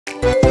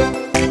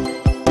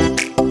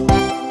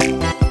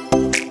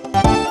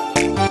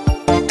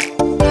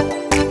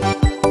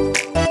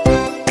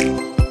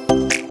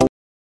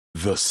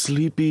The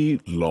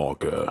Sleepy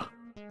Logger.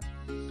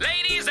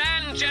 Ladies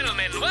and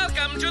gentlemen,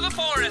 welcome to the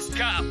Forest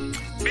Cup.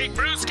 Big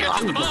Bruce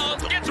catches the ball,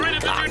 gets rid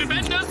of the two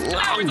defenders,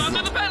 now he's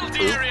onto the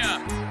penalty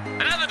area.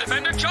 Another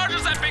defender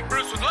charges at Big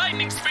Bruce with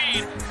lightning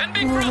speed, and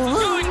Big Bruce is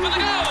going for the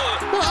goal.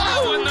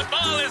 Oh, and the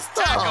ball is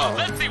tackled.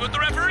 Let's see what the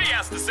referee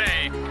has to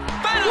say.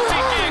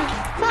 Penalty kick,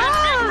 and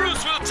Big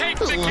Bruce will take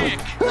the kick.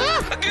 Goal!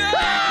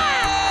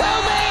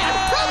 Oh man,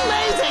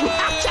 amazing!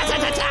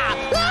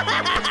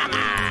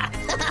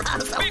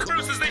 Big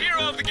Bruce is the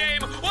hero of the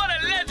game. What a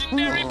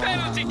legendary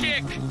penalty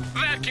kick.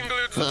 That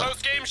concludes the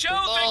post-game show.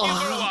 Thank you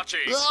for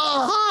watching.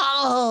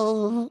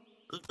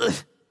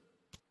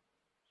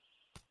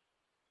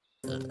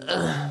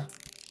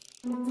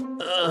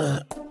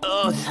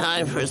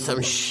 Time for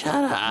some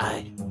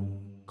shut-eye.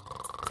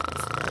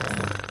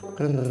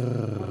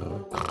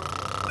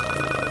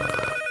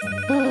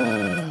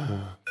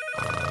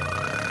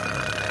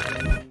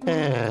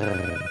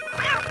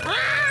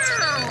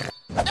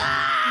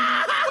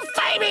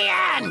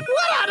 Fabian!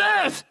 What on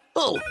earth?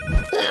 Oh.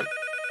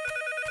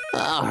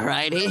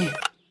 Alrighty.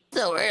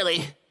 So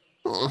early.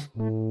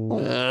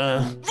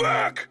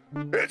 Vic!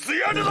 It's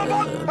the end of the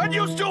month, and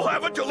you still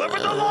haven't delivered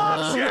the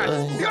logs yet!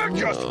 You're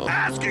just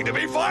asking to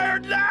be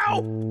fired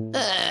now?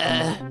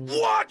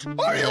 What?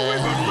 Are you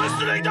even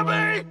listening to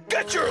me?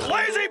 Get your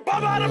lazy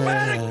bum out of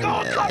bed and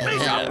go cut me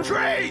some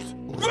trees!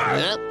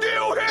 Vic, do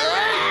you hear me?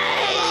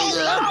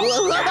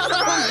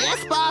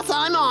 Yes, boss,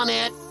 I'm on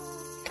it.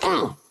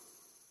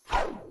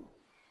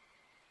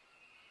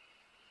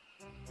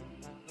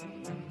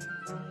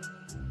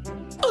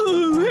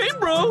 Hey,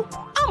 bro.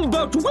 I'm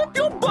about to whip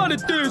your butt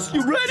at this.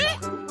 You ready?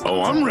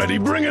 Oh, I'm ready.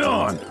 Bring it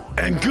on.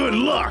 And good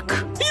luck.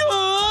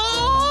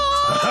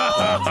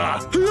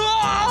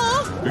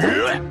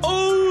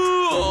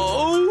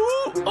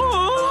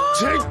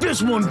 Take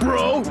this one,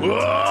 bro.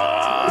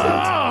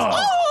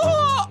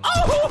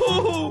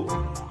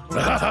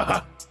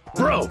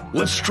 Bro,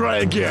 let's try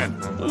again.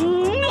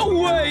 No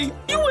way.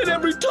 You win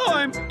every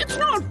time. It's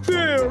not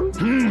fair.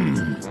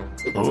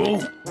 Oh.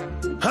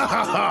 Ha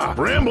ha ha.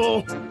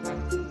 Bramble.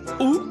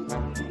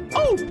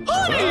 Oh,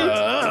 honey!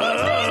 My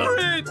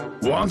favorite!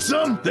 Want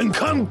some? Then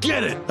come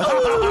get it!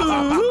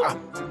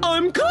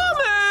 I'm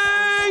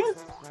coming!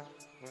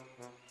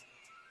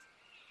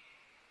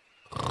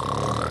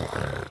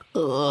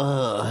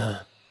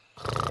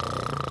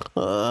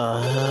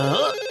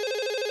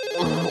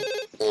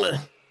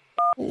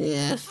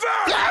 Yes.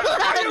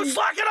 Are you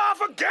slacking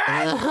off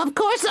again? Of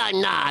course I'm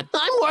not.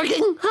 I'm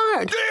working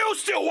hard. Do you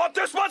still want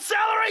this month's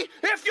salary?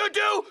 If you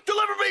do,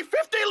 deliver me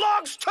 50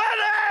 logs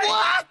today!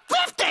 What?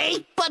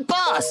 50? But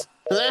boss!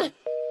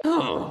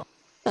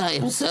 I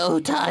am so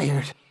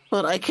tired,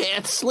 but I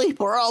can't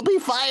sleep or I'll be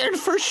fired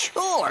for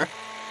sure.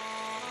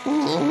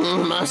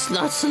 Must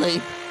not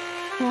sleep.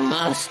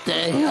 Must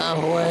stay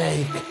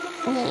awake.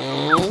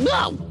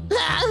 No!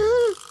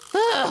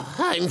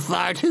 I'm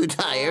far too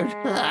tired.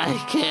 I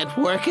can't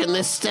work in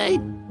this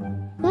state.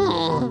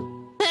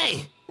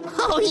 Hey!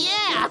 Oh,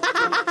 yeah!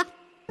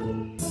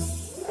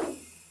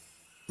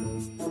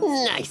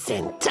 Nice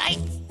and tight.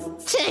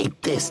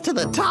 Tape this to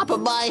the top of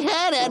my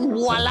head and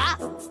voila!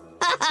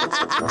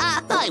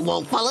 I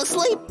won't fall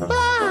asleep.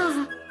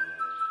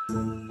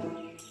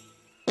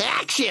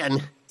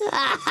 Action!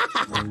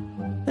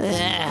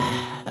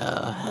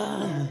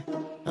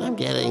 I'm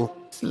getting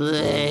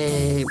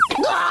sleep.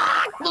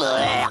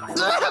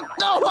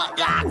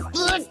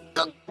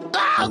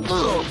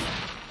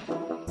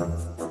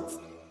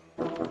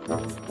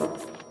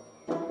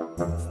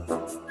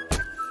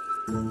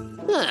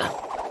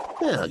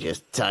 I'll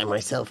just tie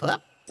myself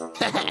up.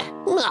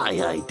 My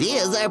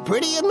ideas are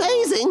pretty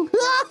amazing.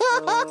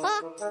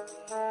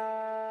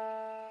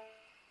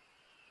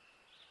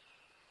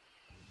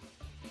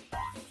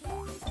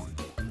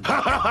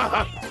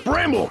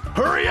 Bramble,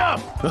 hurry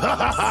up!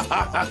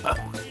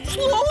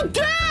 Slow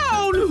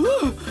down!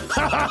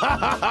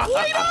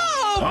 Wait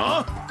up!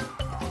 Huh?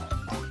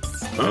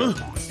 Huh?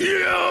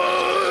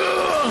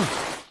 Yeah!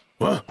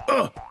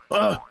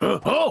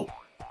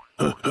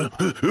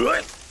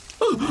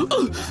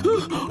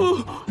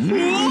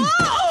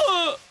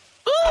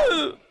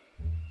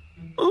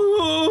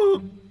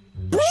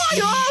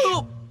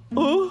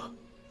 Oh!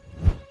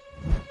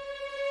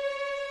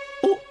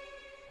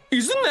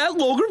 Isn't that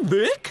Logger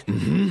Vic?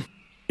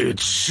 It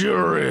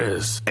sure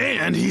is.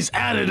 And he's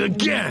at it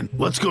again.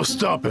 Let's go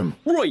stop him.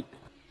 Right.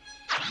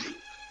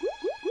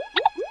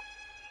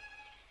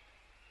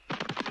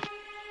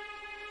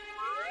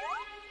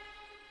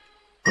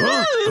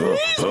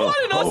 He's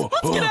wanted us.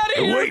 Let's get out of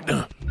here. Wait.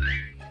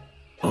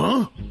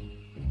 Huh?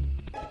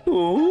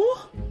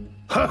 Oh?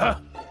 Haha.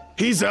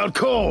 He's out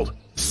cold.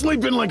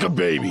 Sleeping like a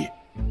baby.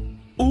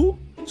 Oh?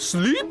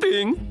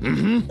 Sleeping?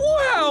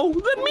 Wow,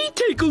 let me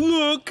take a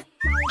look.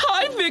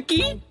 Hi,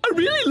 Vicky. I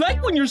really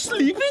like when you're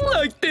sleeping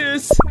like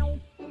this.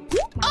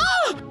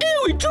 Ah!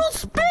 Ew, he drew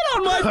spit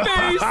on my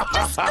face!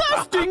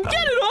 Disgusting!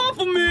 Get it off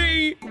of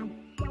me!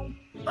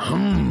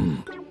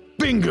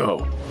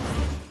 Bingo!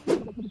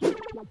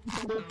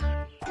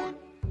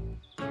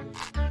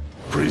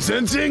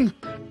 Presenting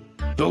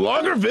the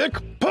Lagervik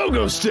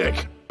Pogo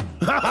Stick!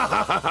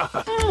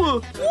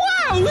 Wow,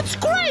 it's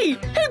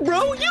great! Hey,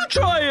 bro, you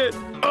try it!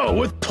 Oh,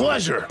 with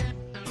pleasure!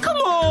 Come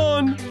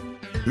on!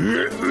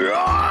 Yeah!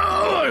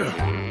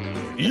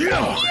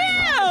 Yeah!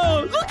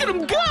 Look at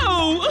him go!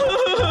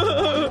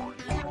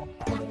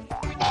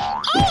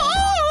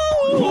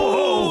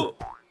 Oh!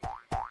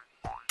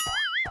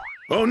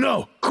 Oh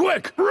no!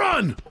 Quick,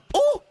 run!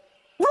 Oh!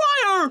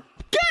 Briar!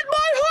 Get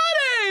my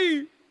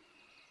hoodie!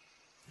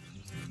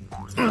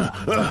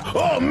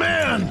 Oh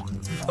man!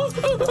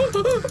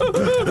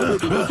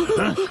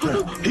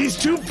 He's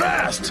too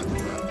fast!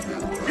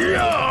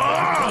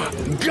 Yeah!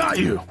 Got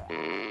you!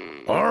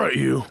 Alright,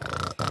 you.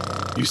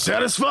 You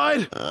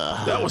satisfied?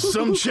 That was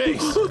some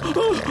chase.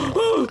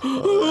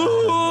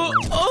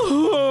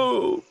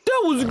 Oh,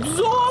 that was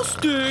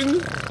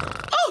exhausting.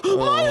 Oh,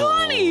 my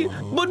honey!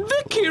 But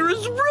Vic here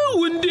has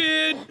ruined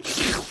it.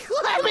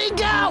 Let me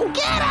go!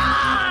 Get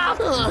off!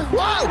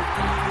 Whoa!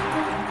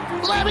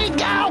 Let me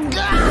go!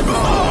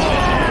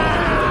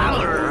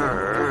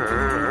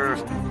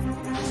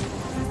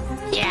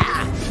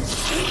 Yeah!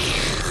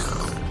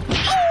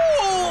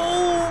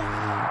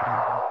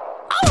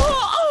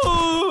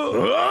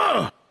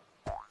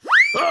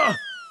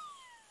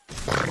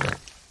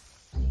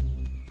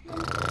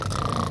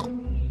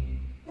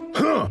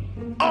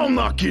 I'll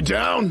knock you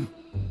down.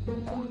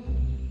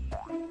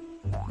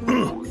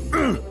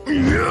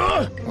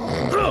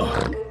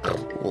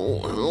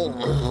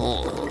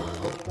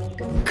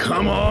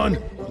 Come on.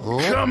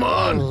 Come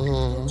on.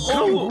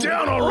 Come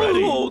down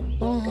already.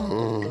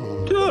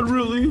 That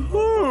really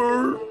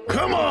hurt.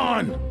 Come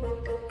on.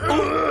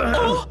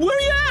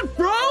 Where you at,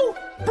 bro?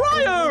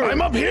 Briar!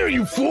 I'm up here,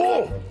 you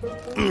fool.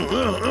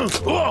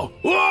 Whoa.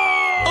 Whoa.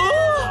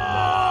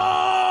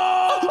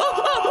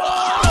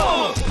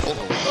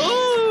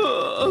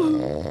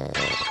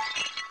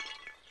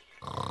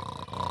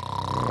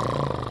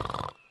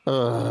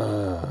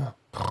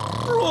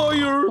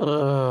 Briar!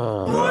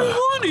 My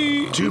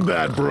honey! Too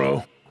bad,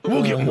 bro.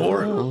 We'll get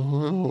more.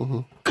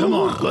 Come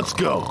on, let's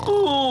go.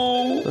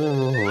 Oh.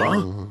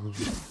 Huh?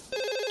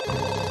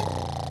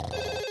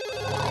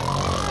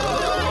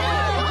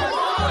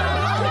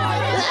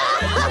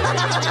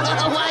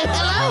 Why,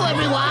 hello,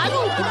 everyone.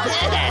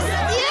 Yes.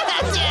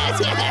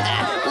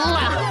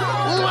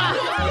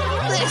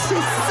 This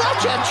is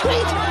such a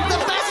treat. The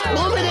best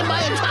moment in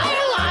my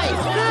entire life.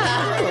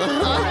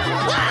 No!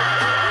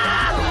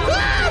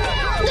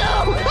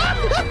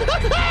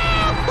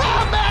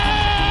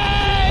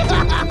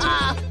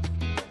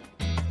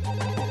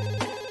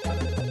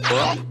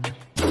 Help me!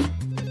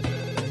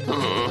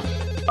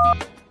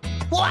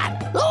 What?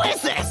 Who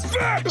is this?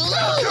 How dare you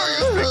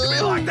speak to me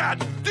like that?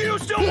 Do you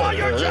still want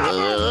your job?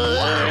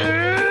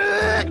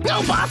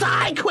 No, boss,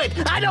 I quit.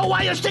 I don't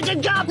want your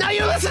stinking job. Now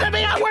you listen to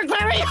me. I work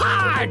very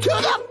hard to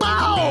the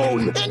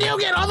bone. And you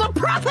get all the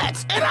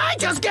profits. And I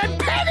just get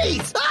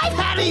pennies. I've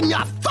had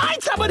enough. Find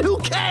someone who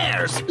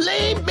cares.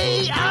 Leave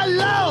me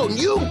alone.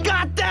 You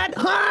got that,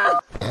 huh?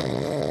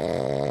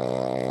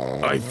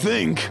 I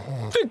think.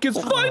 Vic is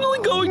finally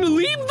going to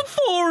leave the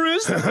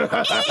forest. Finally,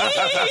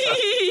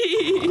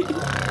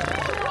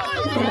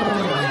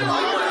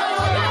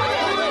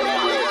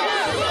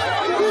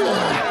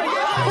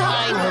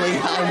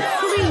 I'm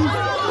free.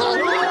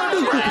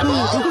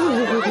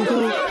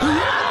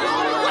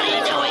 What are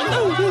you doing?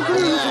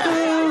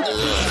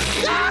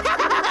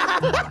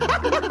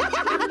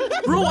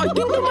 Bro, I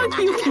think there might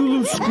be a few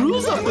loose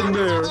screws up in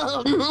there.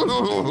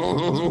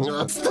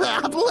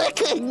 Stop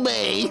licking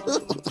me.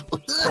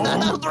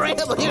 Bram,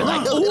 you're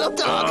like a little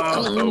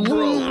dog.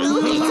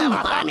 Need some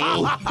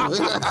honey.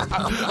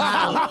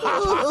 Stop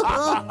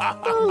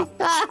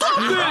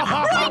it!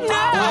 Right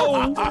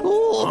now!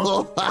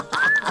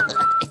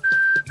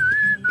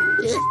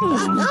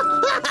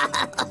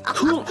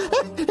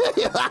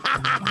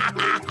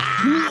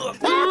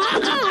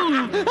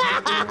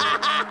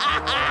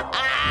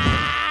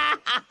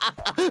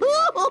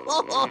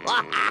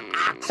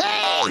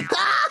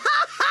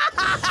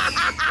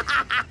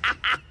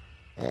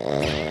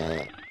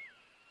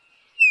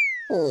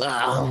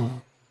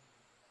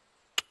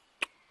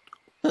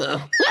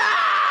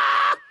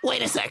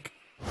 Wait a sec.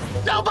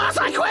 No, boss,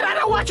 I quit. I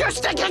don't want your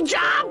stinking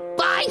job.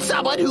 Find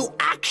someone who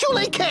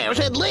actually cares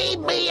and leave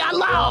me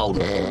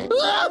alone.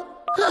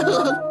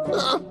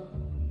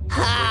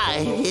 Hi,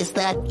 is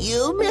that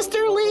you,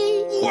 Mr.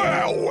 Lee?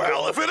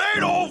 Well, if it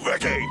ain't old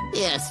Vicky.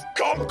 Yes.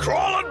 Come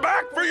crawling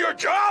back for your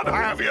job,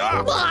 have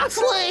ya? Boss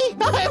Lee,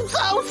 I'm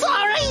so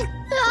sorry.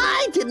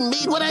 I didn't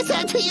mean what I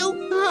said to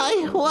you.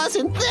 I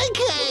wasn't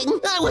thinking.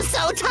 I was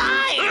so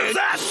tired. Is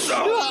that so?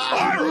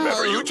 I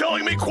remember you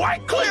telling me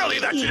quite clearly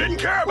that you didn't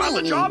care about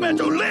the job and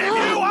to leave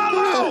you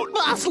alone.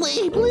 Boss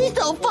Lee, please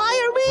don't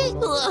fire me.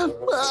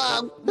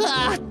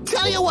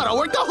 Tell you what, I'll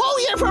work the whole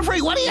year for free.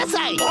 What do you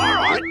say? All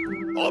right,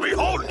 I'll be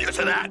holding you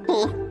to that.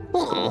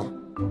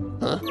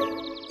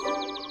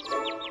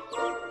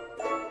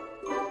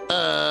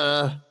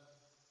 Ah!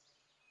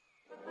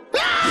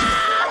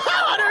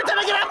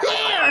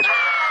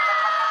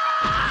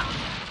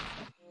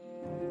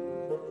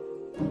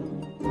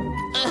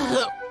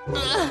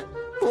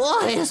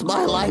 is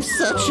my life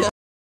such a...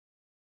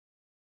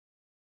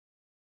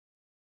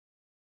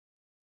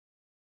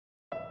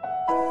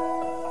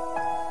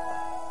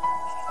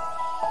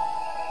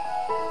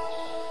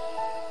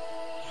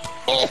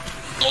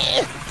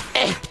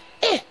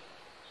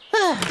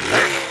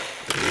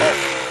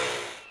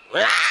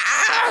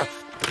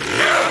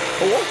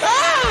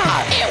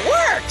 It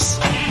works!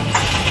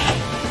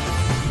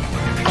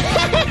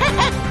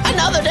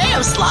 Another day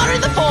of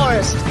slaughtering the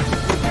forest!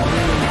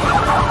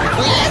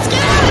 Let's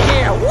get out of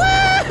here! Woohoo!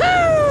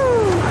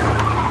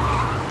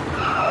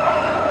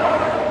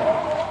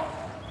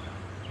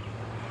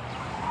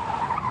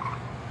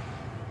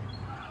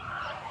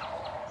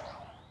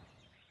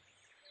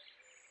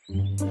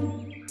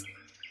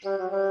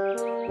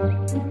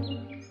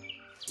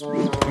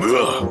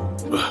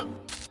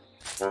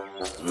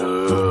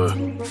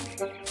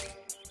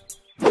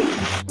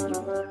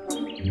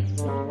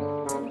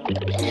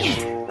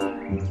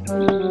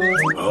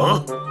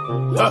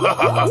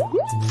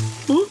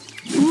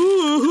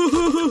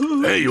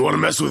 Hey, you want to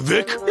mess with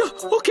Vic? Yeah,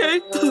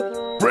 okay.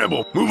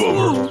 Bramble, move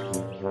over.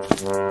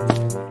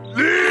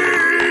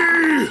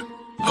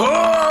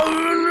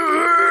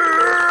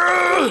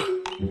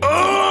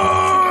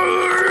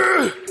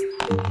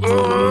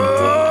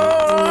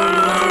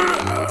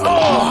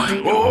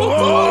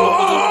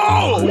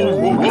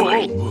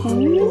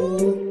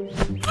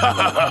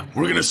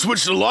 We're gonna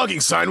switch the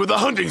logging sign with the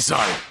hunting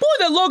sign. Boy,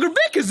 that logger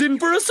Vic is in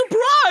for a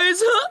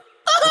surprise,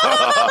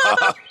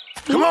 huh?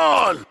 Come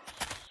on!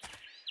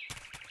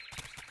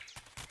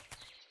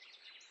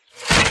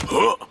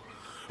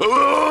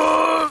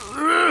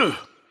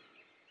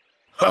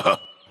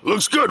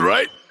 Looks good,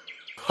 right?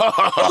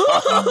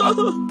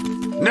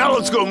 Now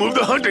let's go move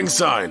the hunting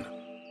sign.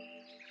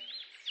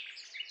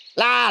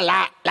 La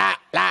la la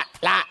la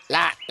la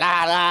la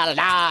la la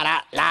la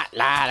la la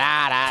la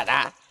la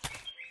la.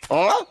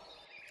 Huh?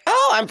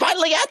 Oh, I'm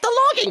finally at the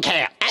logging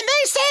camp, and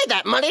they say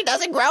that money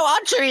doesn't grow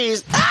on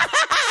trees.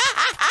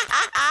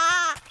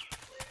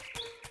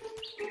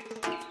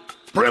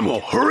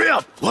 Bramble, hurry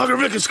up! Logger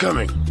Vic is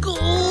coming.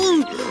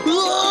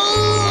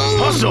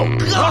 Hustle!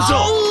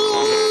 Hustle!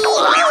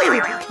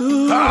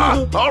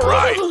 All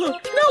right.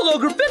 Now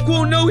Logger Vic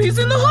won't know he's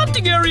in the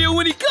hunting area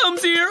when he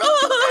comes here.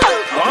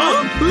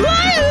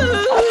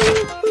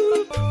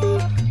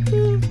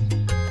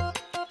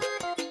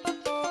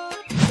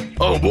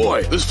 Oh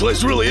boy, this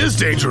place really is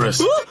dangerous.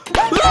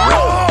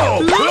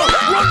 Whoa!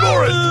 Run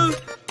for it!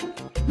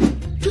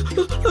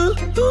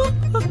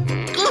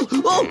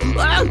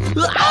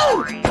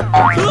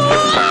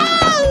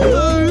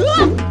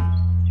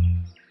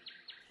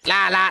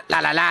 La la la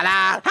la la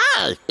la.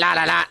 Hi. La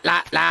la la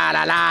la la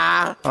la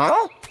la.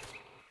 Huh?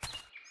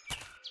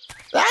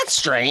 That's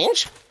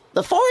strange.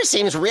 The forest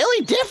seems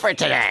really different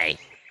today.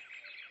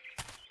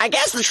 I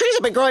guess the trees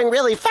have been growing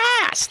really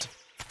fast.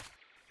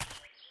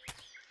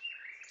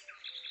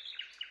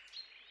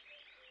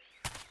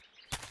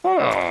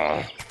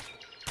 Oh,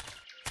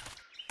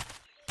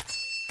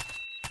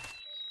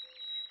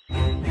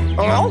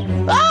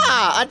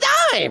 a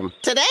dime!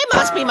 Today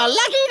must be my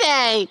lucky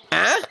day!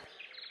 Huh?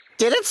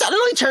 Did it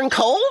suddenly turn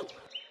cold?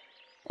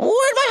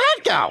 Where'd my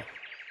hat go?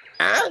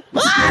 Huh?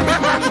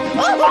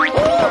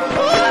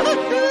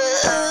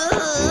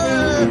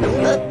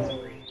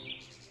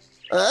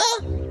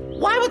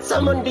 Why would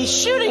someone be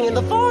shooting in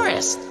the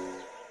forest?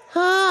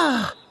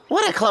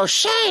 What a close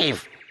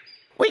shave!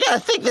 We gotta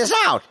think this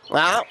out.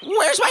 Well,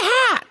 where's my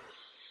hat?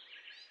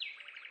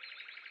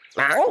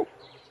 Oh?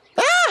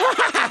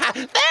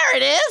 There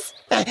it is!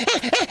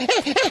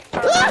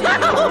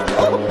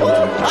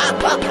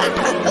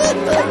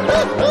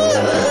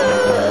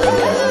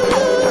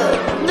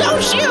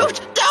 Don't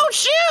shoot! Don't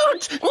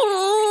shoot!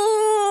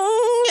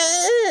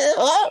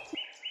 Oh,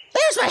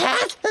 there's my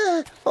hat!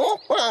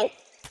 Huh?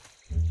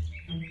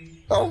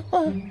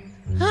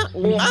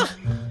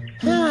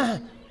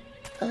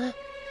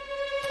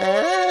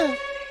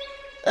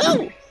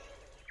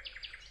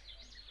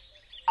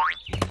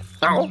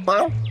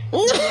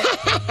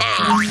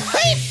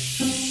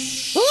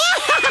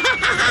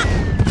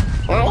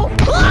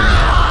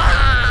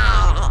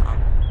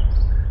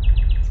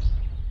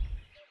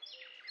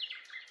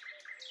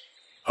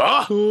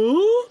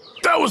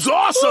 That was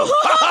awesome!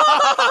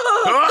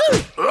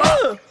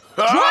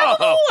 Drive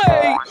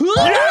away!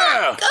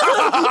 Yeah!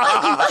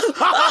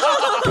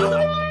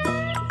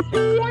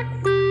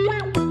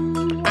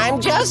 I'm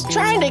just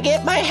trying to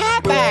get my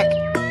hat back.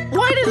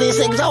 Why do these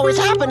things always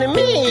happen to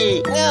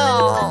me?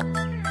 No.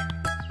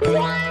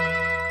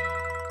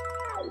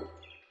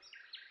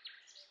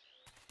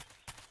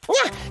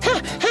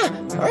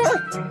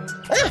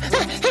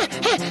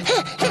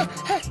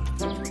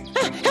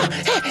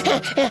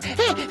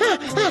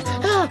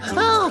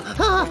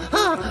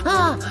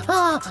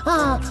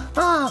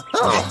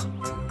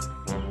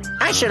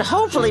 I should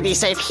hopefully be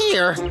safe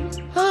here.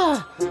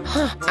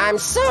 I'm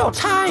so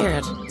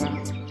tired.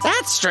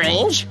 That's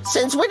strange.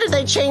 Since when did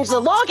they change the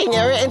logging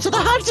area into the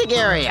hunting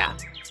area?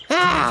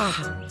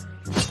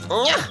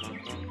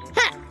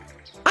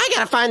 I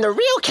gotta find the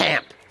real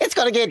camp. It's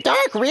gonna get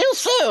dark real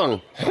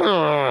soon.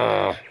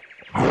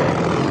 What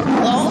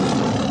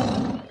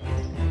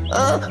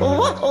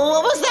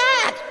was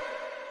that?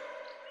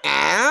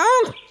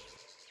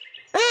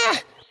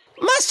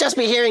 Must just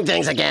be hearing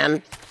things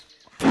again.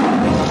 What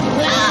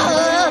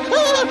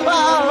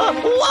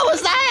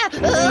was that?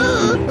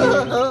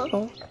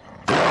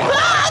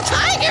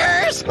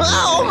 Tigers!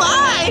 Oh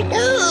my!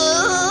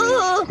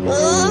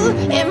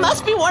 It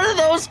must be one of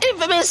those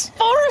infamous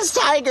forest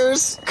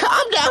tigers.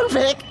 Calm down,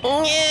 Vic.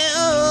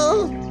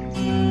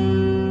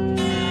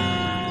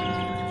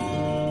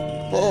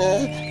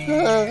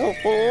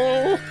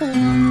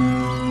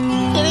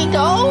 Did he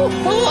go?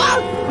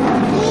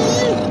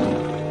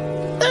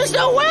 There's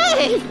no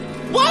way!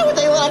 Why would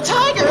they let a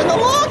tiger in the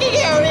logging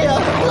area?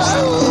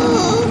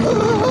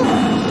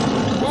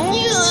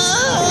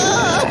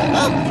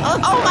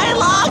 Oh, my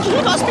log! He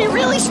must be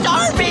really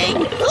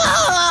starving!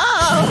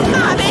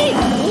 Mommy,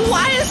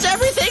 why is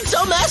everything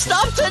so messed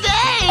up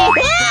today?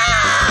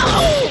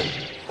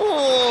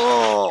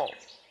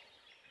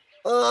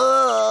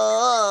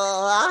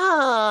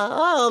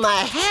 Oh,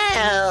 my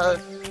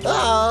head!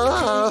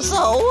 Oh,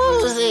 so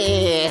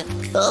woozy!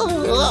 I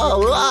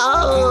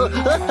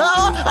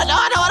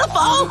don't want to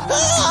fall!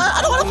 I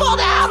don't want to fall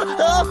down!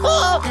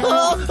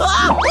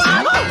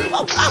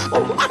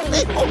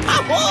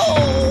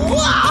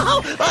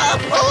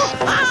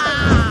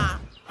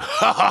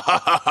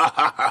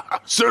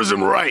 Serves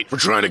him right for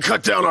trying to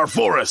cut down our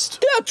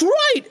forest. That's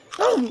right!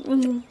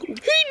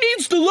 He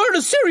needs to learn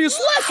a serious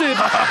lesson!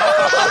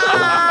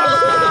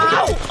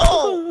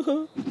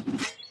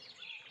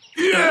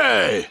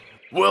 Yay!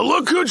 Well,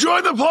 look who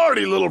joined the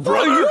party, little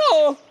brother!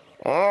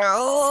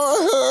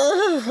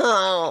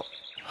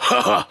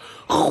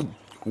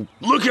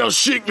 Look how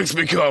chic Vic's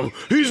become!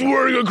 He's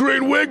wearing a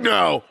green wig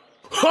now!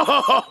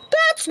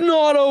 That's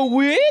not a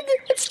wig!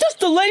 It's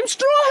just a lame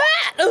straw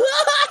hat!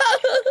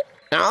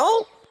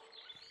 No?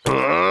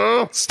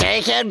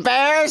 Steak and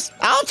bears?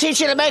 I'll teach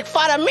you to make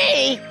fun of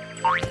me!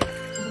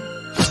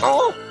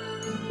 Oh,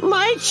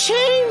 my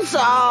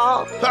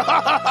chainsaw!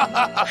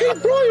 Hey,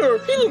 Briar,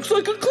 he looks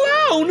like a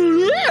clown!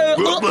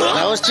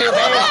 Those two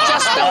bears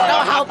just don't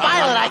know how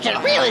violent I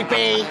can really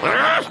be!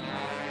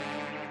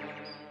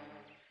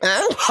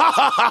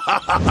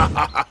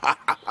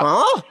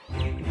 Oh?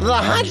 The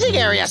hunting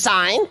area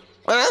sign?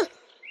 Huh?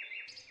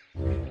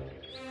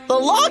 The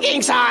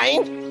logging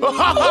sign?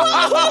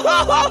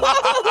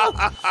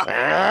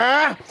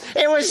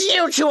 It was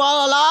you two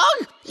all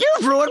along?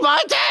 You've ruined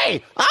my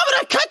day! I'm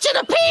gonna cut you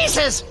to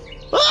pieces!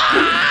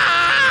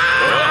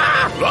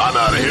 I'm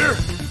out of here!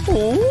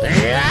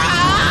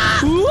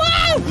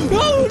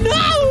 Oh,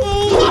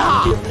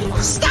 no!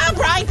 Stop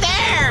right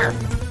there!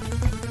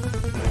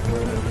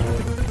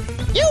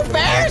 You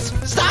bears,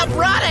 stop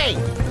running!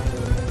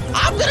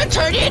 I'm gonna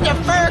turn you into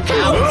fur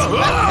coats!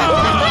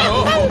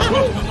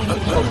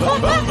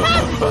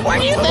 Where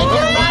do you think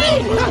you're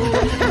running?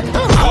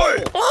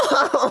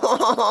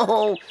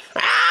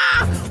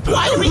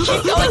 Why do we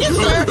keep going in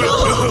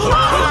circles?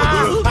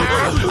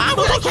 I'm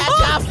gonna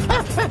catch up!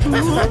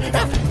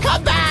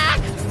 Come back!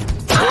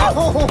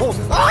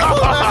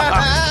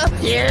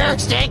 You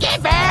stinky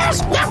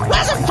bears!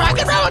 There's a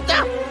fucking road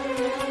now!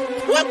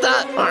 What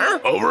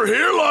the? Over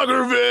here,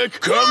 Logger Vic!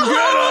 Come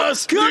get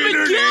us! Come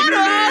and get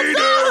us!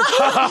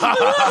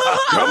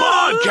 Come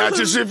on, catch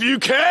us if you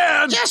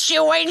can! Just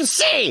you wait and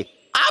see!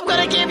 I'm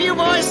gonna give you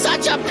boys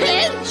such a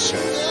pinch!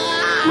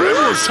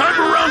 River, it's time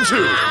for round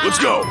 2. Let's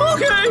go!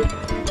 Okay!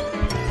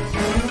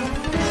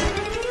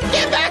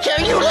 Get back here,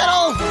 you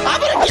little!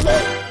 I'm gonna give you...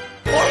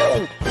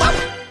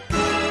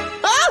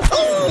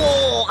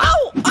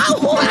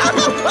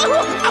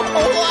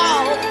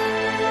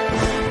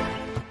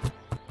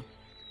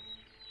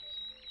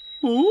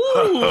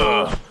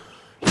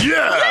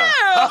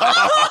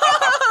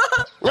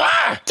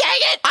 Yeah!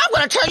 Dang it! I'm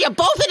gonna turn you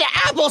both into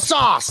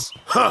applesauce!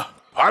 Huh.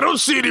 I don't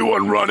see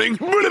anyone running.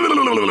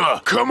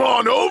 Come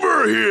on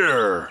over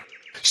here.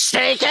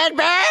 Steak and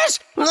bears?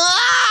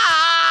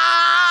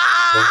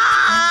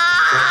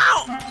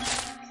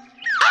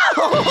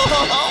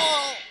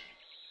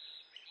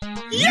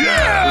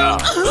 Yeah!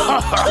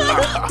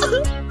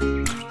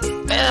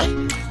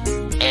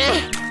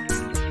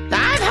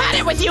 I've had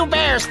it with you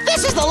bears.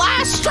 This is the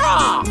last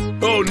straw.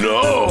 Oh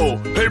no!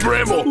 Hey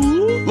Bramble,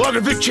 Logger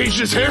Vic changed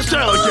his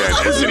hairstyle again.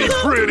 Isn't he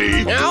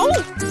pretty? No?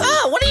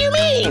 Oh, what do you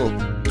mean?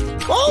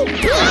 Oh!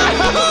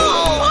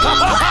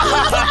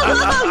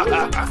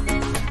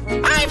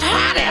 I've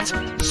had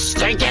it!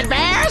 Stinking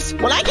bears!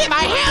 When I get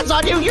my hands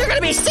on you, you're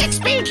gonna be 6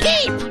 feet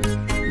deep!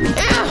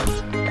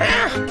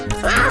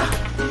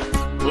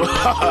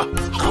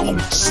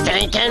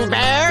 Stinking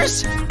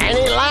bears!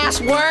 Any last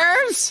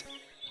words?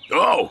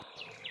 Oh!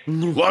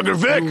 Logger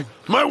Vic,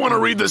 might want to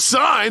read the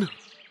sign.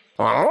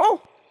 Oh?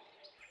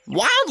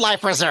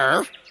 Wildlife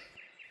Reserve?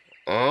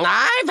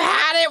 I've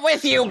had it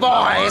with you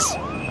boys!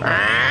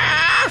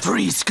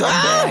 Freeze,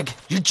 scumbag!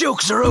 Your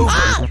jokes are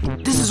over!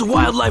 This is a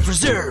wildlife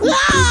reserve!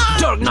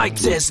 Dark Knight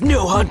says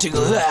no hunting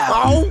allowed!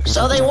 Oh,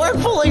 so they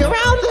weren't fooling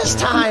around this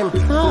time!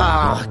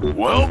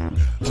 Well,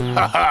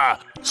 haha.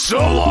 So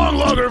long,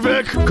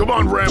 Luggervic. Come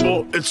on,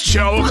 Ramble. It's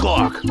chow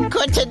o'clock.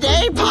 Could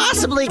today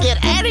possibly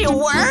get any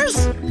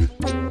worse?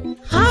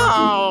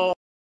 Oh.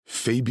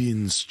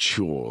 Fabian's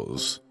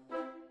Chores.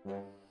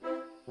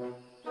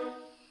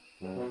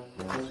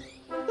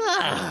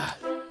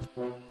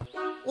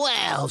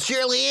 Well,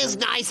 surely is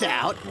nice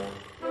out.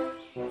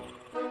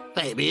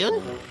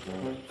 Fabian?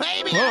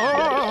 Fabian!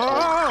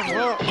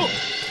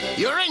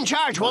 You're in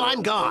charge while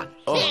I'm gone.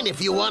 And if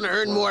you want to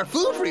earn more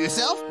food for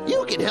yourself,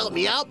 you can help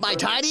me out by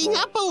tidying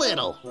up a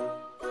little.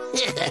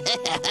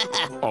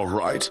 All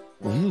right.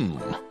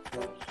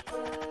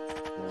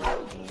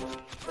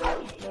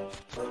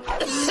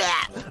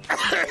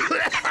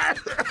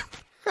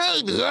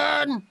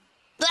 Fabian,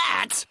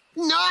 that's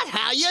not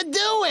how you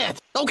do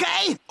it,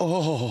 okay?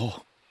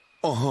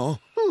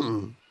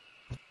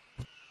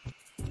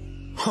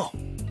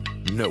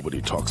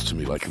 Nobody talks to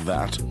me like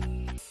that.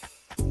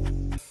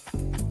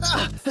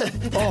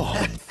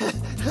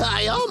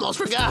 I almost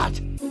forgot.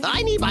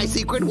 I need my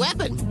secret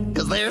weapon,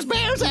 because there's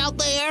bears out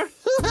there.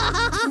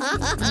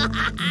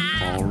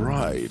 All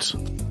right.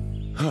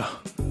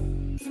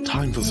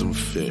 Time for some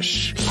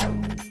fish.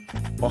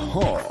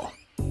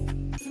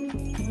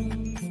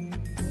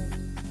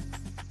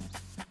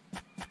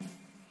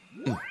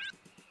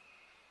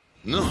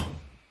 No.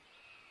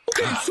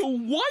 Okay, so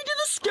why did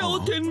the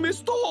skeleton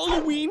miss the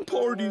Halloween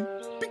party?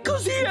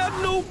 Because he had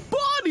no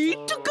body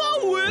to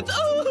go with.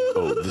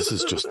 Oh, this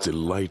is just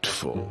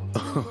delightful.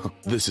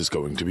 This is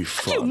going to be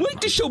fun. Can't wait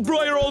to show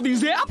Briar all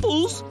these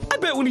apples. I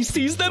bet when he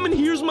sees them and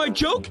hears my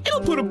joke,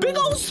 it'll put a big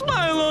old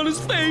smile on his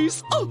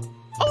face. Oh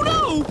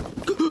no!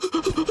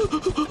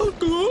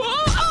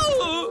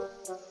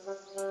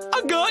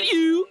 I got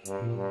you.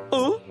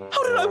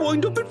 How did I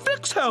wind up at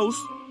Vic's house?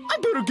 I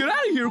better get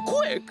out of here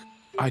quick.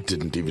 I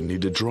didn't even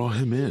need to draw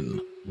him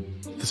in.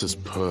 This is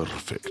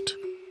perfect.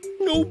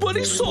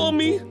 Nobody saw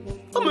me.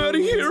 I'm out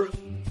of here.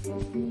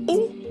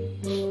 Oh.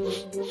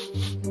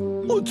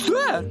 What's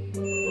that?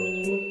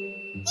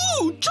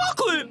 Ooh,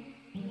 chocolate!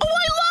 Oh,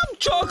 I love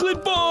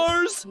chocolate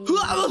bars! You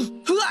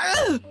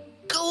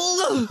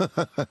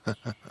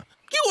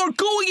are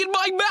going in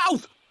my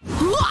mouth!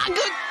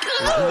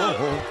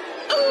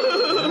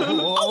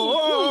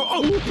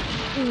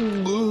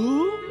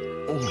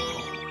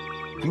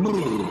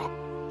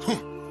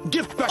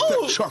 Give back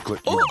that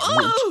chocolate, you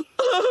brute.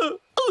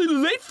 A little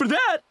late for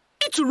that.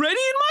 It's already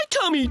in my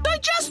tummy,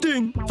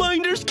 digesting.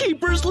 Finders,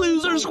 keepers,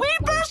 losers,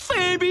 weepers,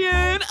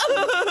 Fabian.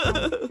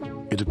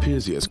 It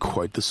appears he has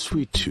quite the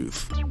sweet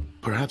tooth.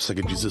 Perhaps I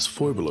could use this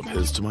foible of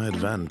his to my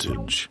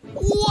advantage.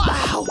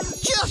 Wow!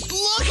 Just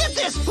look at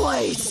this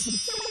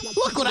place!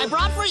 Look what I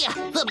brought for you!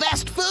 The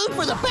best food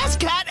for the best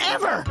cat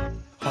ever!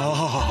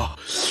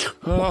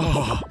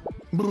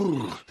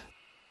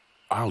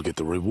 I'll get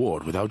the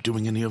reward without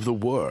doing any of the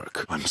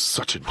work. I'm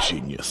such a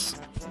genius.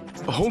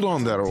 Hold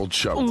on there, old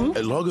chum.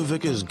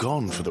 Luggervic is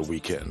gone for the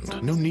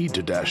weekend. No need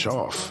to dash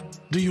off.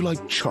 Do you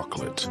like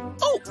chocolate?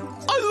 Oh,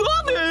 I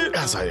love it!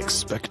 As I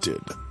expected.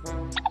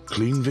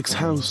 Clean Vic's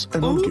house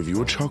and I'll give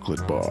you a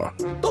chocolate bar.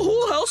 The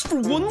whole house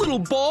for one little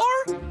bar?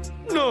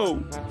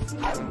 No.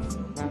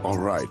 All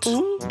right,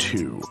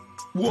 2.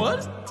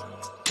 What?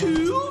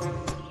 2?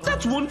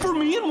 That's one for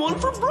me and one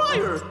for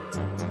Briar.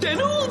 Then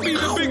who'll be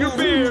the bigger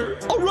bear?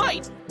 All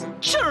right,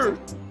 sure,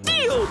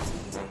 deal.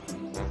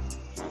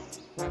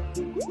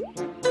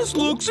 This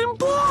looks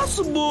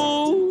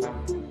impossible.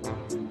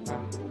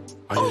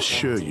 I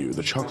assure you,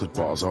 the chocolate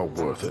bars are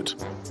worth it.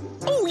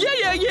 Oh,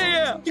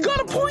 yeah. You got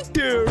a point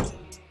there.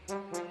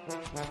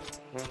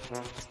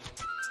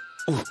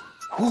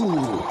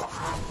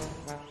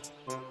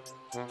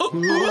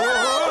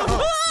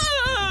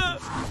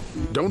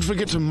 Don't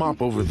forget to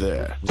mop over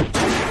there.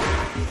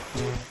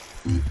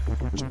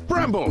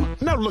 Bramble,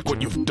 now look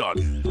what you've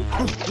done.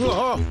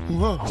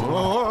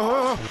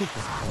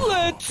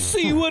 Let's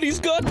see what he's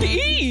got to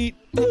eat.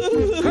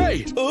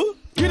 Hey,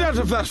 get out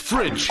of that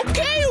fridge.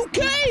 Okay,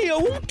 I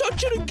won't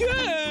touch it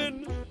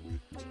again.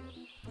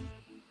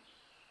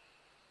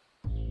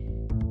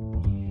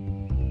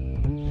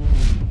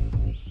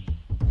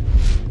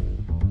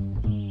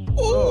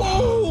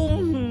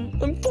 Oh,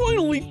 I'm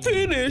finally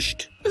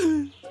finished.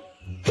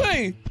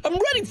 Hey, I'm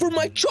ready for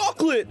my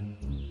chocolate.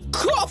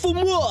 Cough 'em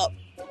up.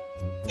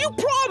 You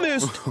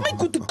promised. Make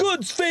with the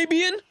goods,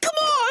 Fabian. Come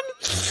on.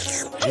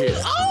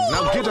 Here,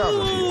 now get out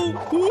of here.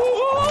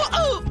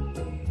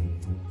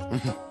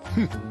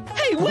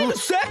 Hey, wait a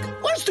sec.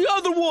 Where's the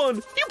other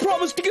one? You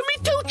promised to give me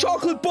 2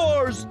 chocolate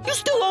bars. You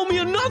still owe me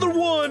another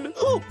one.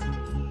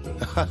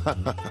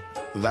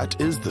 That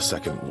is the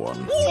second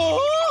one.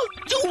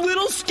 What? You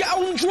little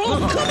scoundrel.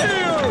 Come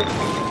here.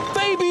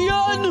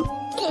 Fabian.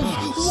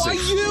 Why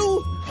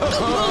you?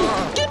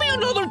 Give me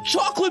another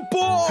chocolate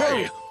bar.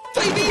 Hey.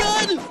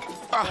 Fabian.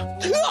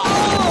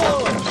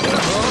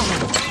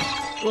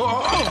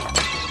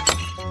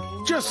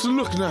 Just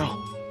look now.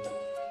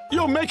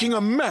 You're making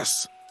a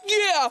mess.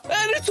 Yeah,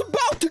 and it's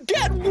about to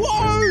get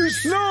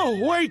worse! No,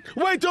 wait,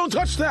 don't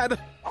touch that.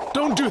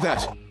 Don't do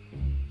that.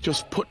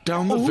 Just put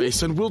down the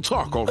vase and we'll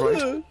talk, all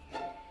right?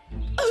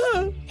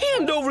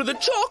 Hand over the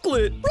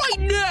chocolate, right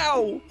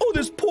now! Oh,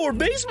 this poor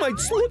vase might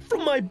slip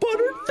from my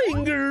buttered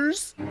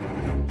fingers.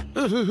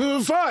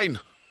 Fine.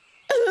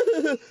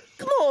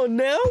 Come on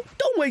now,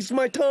 don't waste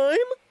my time.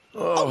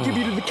 I'll give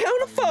you to the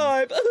count of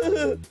 5.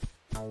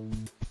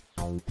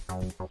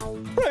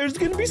 Ryder's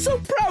gonna be so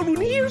proud when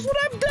he hears what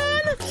I've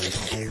done.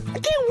 I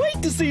can't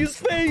wait to see his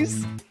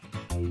face.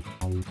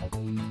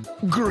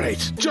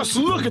 Great, just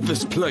look at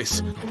this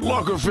place.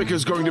 Logovic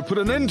is going to put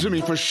an end to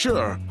me for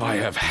sure. I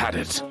have had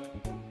it.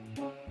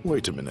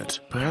 Wait a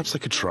minute, perhaps I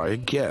could try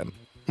again.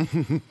 For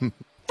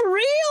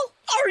real?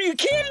 Are you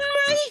kidding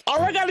me?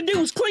 All I gotta do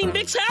is clean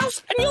Vic's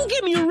house, and you'll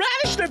give me a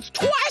radish that's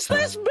twice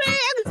this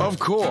big? Of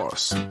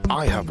course.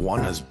 I have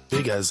one as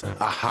big as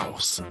a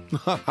house.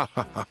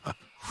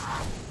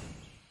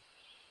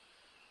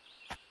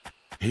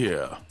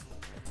 Here.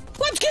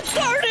 Let's get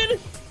started!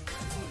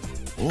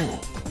 Oh.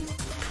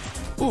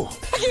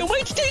 I can't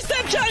wait to taste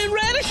that giant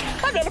radish!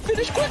 I gotta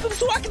finish quickly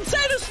so I can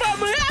satisfy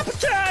my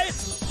appetite!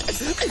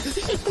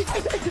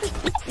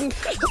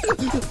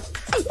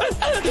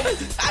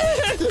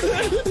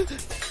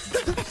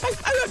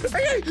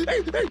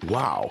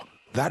 Wow,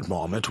 that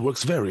marmot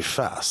works very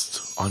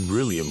fast. I'm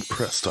really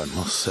impressed, I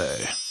must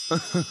say.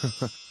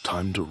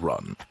 Time to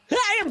run.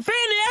 I am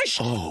finished!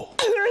 Oh.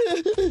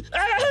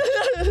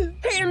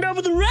 Hand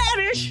over the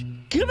radish!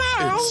 Come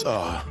on! It's,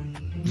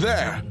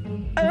 there.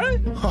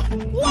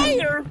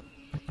 Where?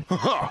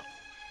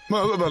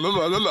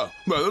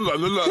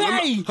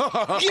 Hey! You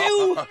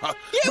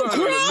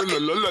crook!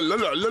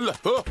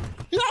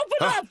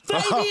 Open up,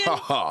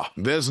 Fabian!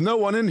 There's no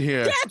one in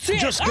here. That's it!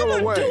 Just go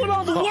I'm away. not doing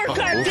all the work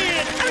I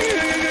did!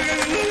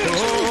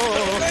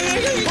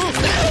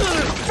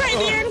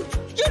 Fabian!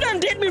 You done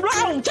did me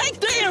wrong! Take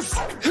this!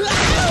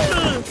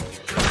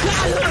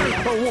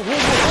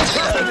 What's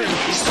happening?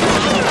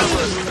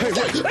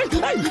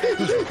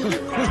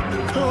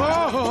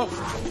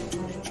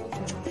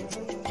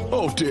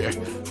 Oh dear.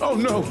 Oh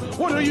no.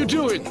 What are you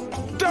doing?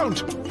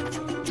 Don't.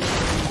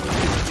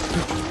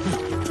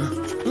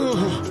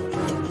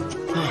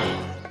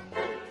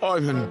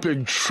 I'm in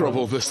big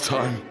trouble this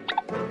time.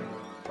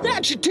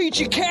 That should teach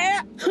you,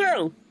 cat!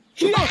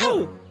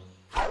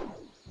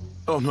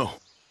 Oh no.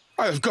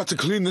 I have got to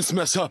clean this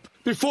mess up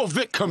before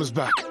Vic comes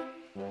back.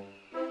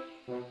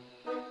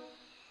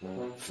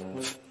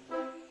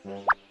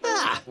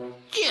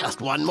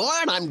 Just one more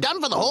and I'm done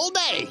for the whole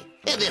day.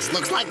 And this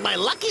looks like my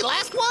lucky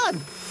last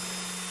one.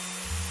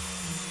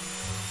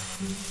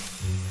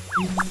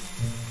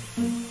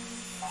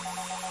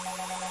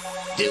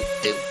 Do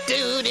do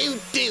do do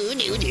do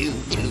do do do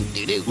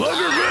do do.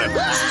 Vic!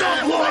 Stop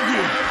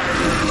logging!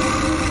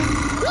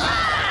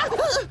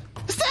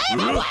 Stay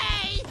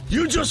away!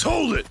 You just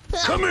hold it!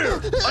 Come here!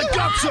 I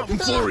got something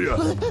for you!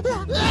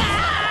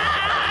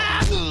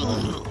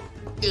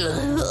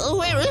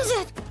 Where is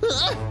it?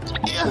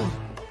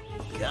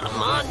 Come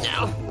on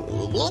now.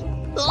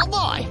 Oh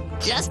boy,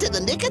 just in the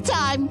nick of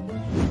time.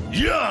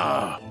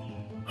 Yeah!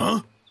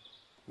 Huh?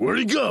 Where'd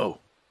he go?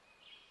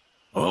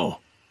 Oh.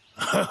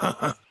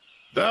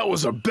 That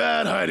was a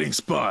bad hiding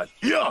spot.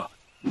 Yeah!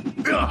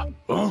 Yeah!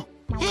 Huh?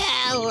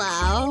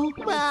 Hello.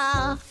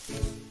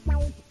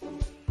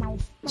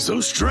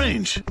 So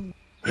strange.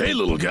 Hey,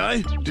 little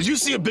guy. Did you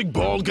see a big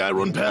bald guy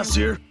run past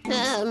here?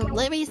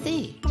 Let me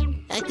see.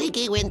 I think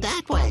he went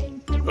that way.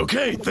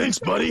 Okay, thanks,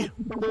 buddy.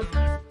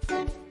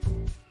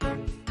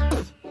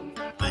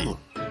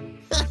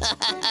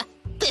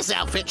 This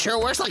outfit sure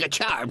works like a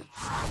charm.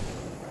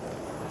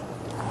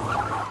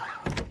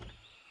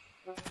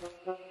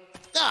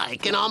 I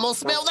can almost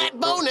smell that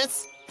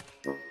bonus.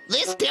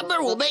 This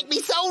timber will make me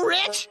so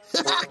rich.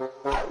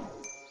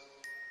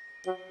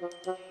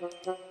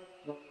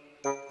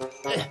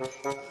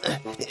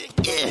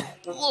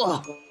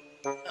 Oh.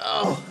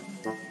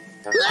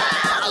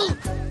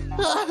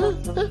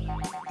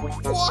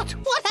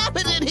 What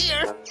happened in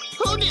here?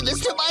 Who did this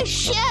to my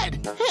shed?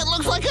 It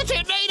looks like a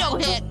tornado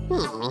hit.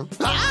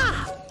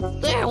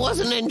 There was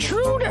an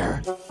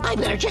intruder. I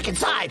better check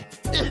inside.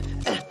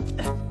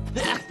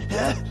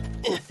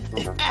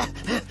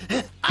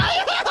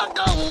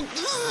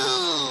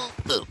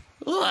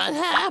 What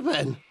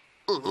happened?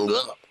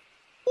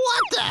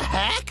 What the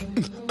heck?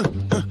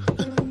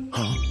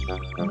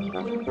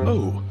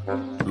 Oh,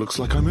 looks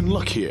like I'm in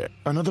luck here.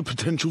 Another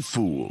potential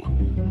fool.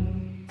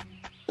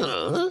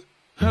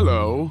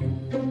 Hello.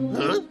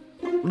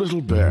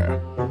 Little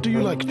bear, do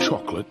you like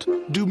chocolate?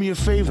 Do me a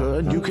favor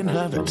and you can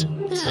have it.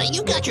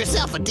 You got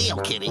yourself a deal,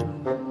 kitty.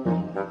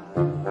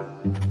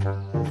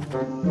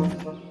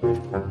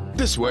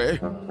 This way.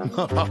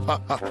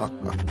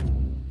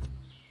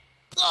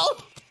 Oh,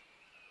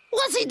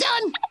 what's he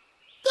done?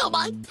 Oh,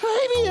 my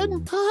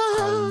Fabian.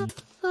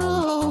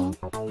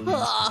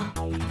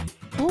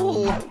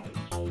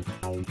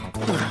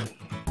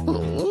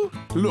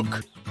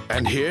 Look,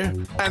 and here,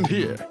 and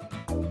here.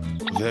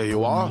 There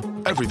you are.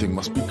 Everything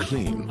must be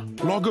clean.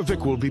 Logger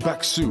Vic will be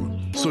back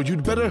soon, so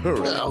you'd better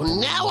hurry. Oh,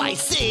 now I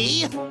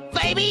see.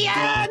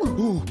 Fabian!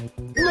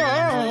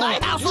 My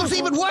house looks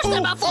even worse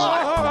than before.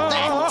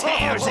 That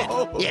tears it.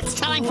 It's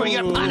time for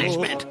your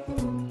punishment.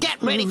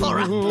 Get ready for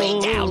a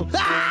beatdown.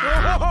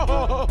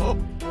 Ah!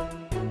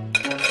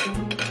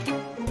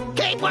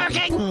 Keep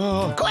working.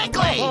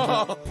 Quickly.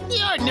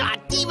 You're not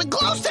even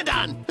close to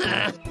done.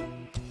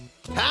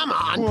 Come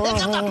on,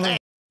 pick up the pace.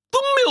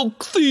 The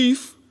milk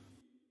thief!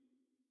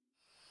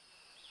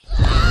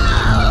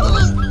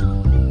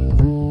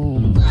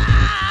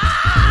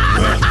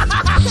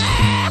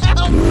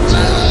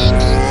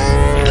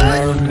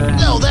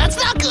 No, that's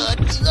not good.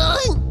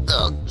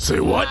 Say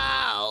what?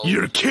 Ow.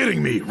 You're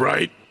kidding me,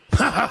 right?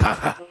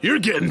 You're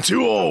getting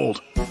too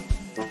old.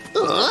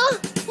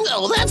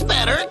 No, that's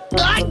better.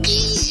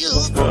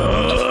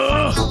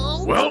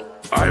 Well,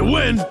 I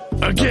win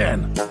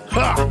again.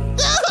 Ha!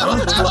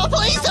 Oh,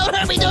 please don't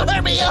hurt me, don't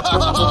hurt me.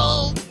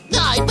 Oh,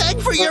 I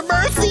beg for your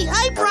mercy,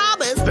 I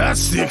promise.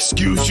 That's the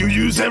excuse you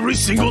use every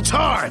single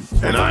time,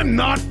 and I'm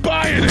not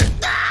buying it.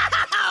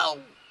 Ow.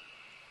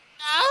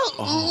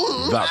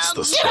 Oh, that's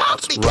the Get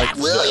off spot, me, right cat,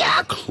 will there, ya?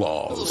 the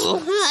claws.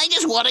 I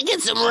just want to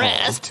get some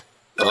rest.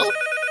 Oh.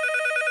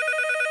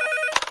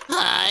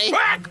 Hi.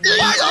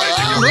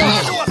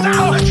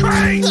 Now the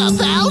train!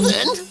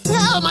 1,000?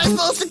 How am I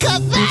supposed to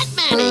cut that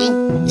many?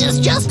 It's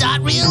just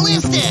not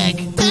realistic.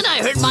 And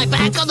I hurt my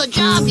back on the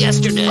job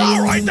yesterday.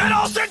 All right, then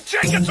I'll send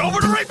Jenkins over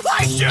to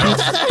replace you!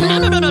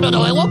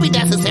 No, it won't be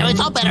necessary. It's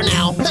all better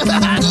now.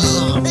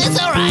 It's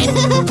all right.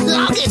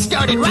 I'll get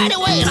started right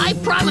away, and I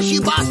promise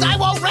you, boss, I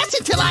won't rest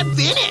until I'm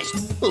finished.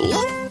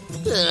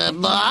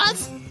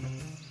 Boss?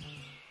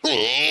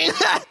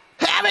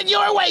 Have it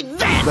your way,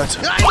 then!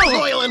 I'm a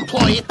loyal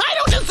employee. I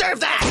don't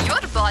deserve that!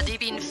 Your body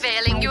been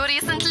failing you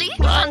recently?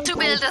 Want to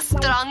build a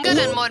stronger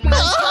and more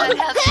muscular,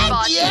 healthy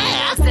body?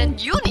 Yeah. Then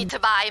you need to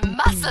buy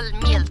muscle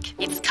milk.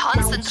 Its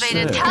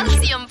concentrated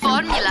calcium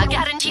formula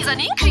guarantees an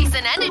increase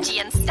in energy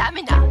and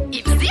stamina.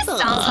 If this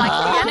sounds like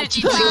the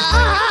energy drink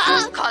for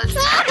you, call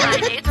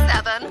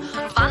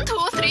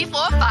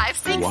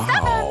 0987-1234567.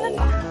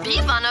 Wow. Be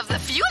one of the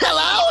few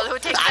Hello? people who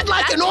take I'd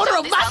like an order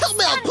of muscle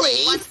milk,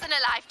 please.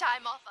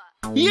 once-in-a-lifetime offer.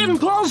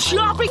 Impulse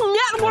Shopping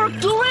Network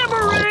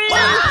delivery!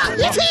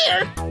 It's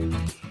here!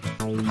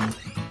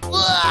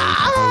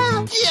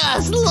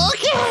 Just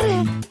look at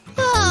it!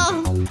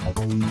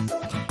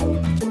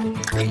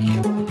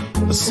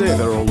 Say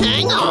there, old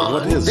Hang on!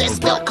 What is This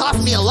milk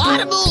cost me a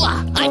lot of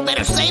moolah! I'd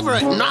better savor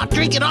it and not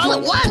drink it all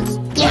at once!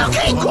 You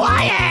keep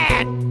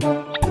quiet!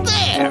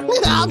 There!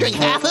 I'll drink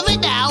half of it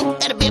now,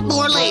 and a bit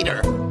more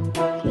later.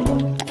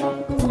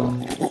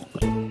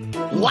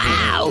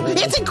 Wow!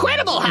 It's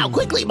incredible how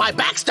quickly my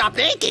back stopped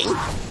aching!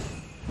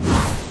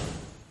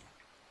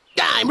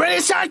 I'm ready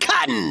to start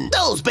cutting!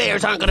 Those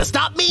bears aren't gonna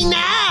stop me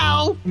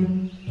now!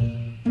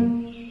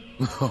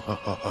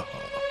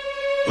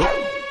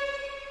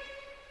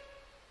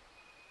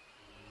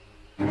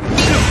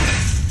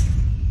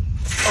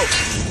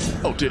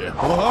 Oh dear.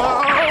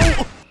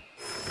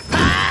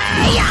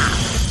 Hiya!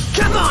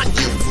 Come on,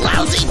 you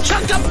lousy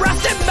chunk of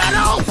rusted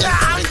metal!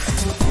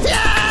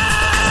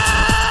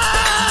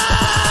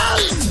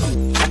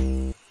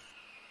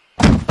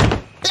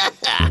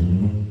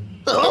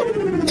 Oh,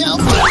 help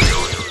me!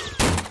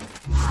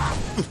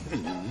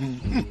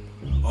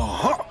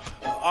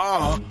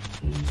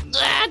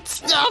 That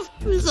stuff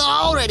is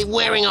already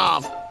wearing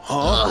off.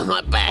 Oh,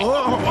 my back.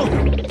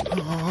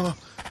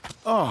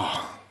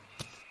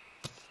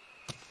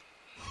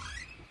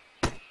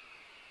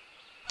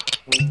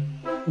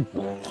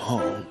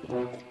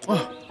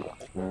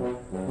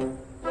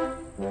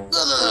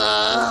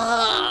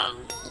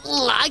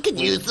 I could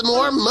use some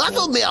more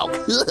muscle milk.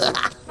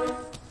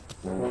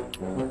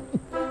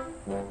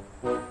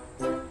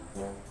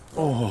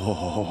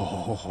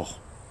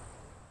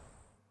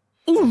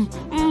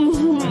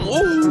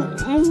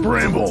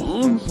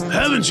 Bramble,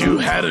 haven't you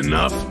had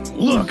enough?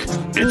 Look,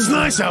 it's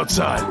nice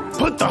outside.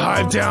 Put the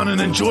hive down and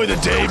enjoy the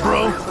day,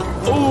 bro.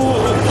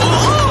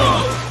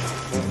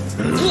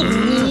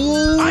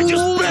 I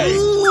just begged.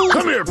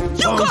 Come here.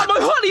 You got my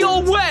honey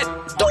all wet!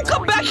 Don't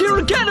come back here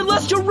again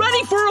unless you're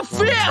ready for a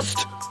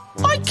feast!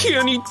 I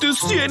can't eat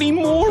this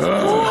anymore,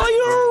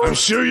 fire! I'm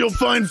sure you'll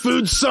find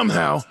food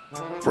somehow.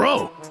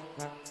 Bro,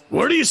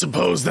 where do you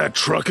suppose that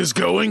truck is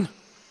going?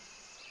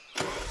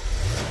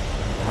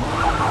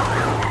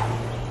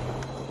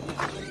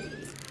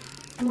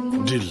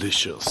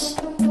 Delicious.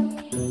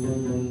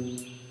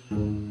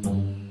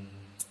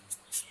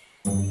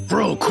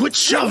 Bro, quit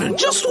shoving.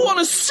 Just want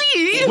to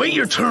see! Wait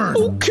your turn.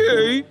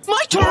 Okay,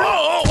 my turn!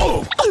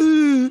 Oh.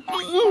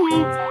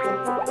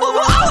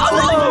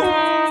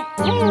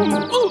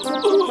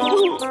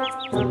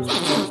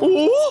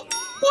 Oh,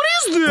 what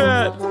is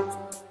that?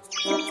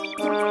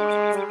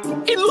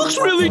 It looks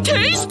really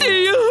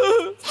tasty!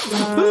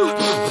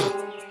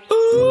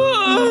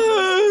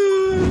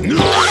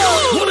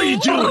 What are you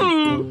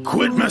doing?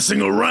 Quit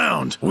messing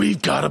around.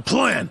 We've got a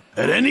plan.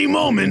 At any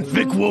moment,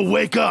 Vic will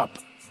wake up.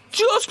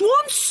 Just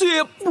one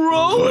sip,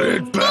 bro. Put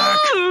it back.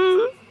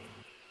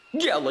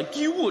 Yeah, like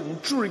you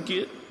wouldn't drink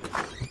it.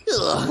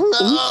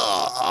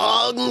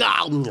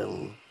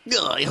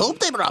 I hope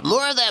they brought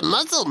more of that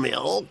muscle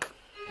milk.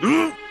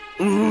 What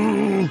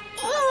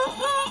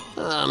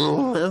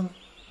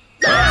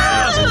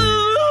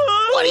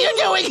are you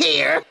doing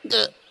here?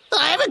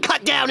 I haven't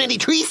cut down any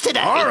trees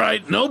today. All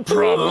right, no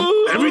problem.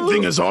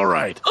 Everything is all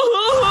right.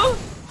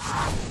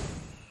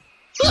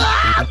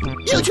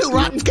 You two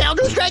rotten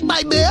scoundrels drank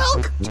my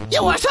milk?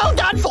 You are so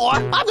done for.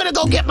 I'm gonna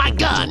go get my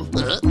gun.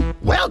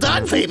 Well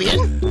done,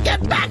 Fabian.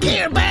 Get back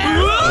here,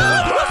 bear.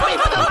 Push me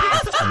for the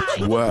last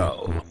time.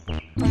 Well.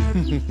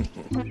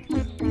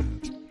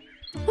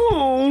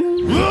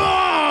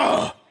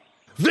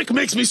 Vic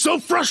makes me so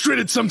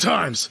frustrated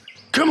sometimes.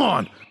 Come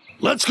on,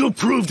 let's go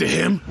prove to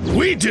him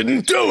we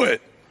didn't do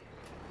it.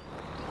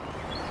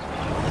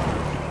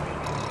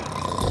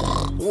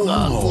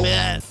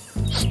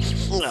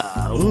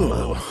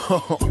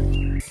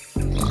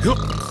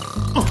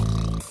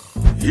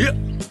 Yep.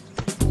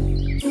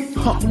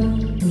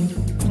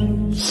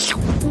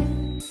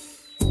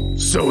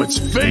 So it's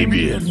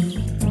Fabian.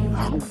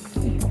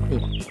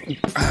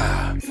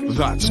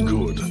 That's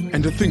good.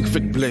 And to think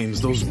Vic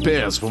blames those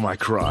bears for my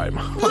crime.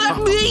 Let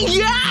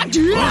me out!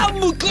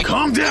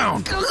 Calm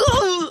down!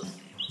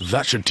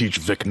 That should teach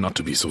Vic not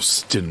to be so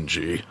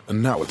stingy.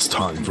 And now it's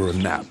time for a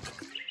nap.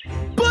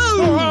 Boom!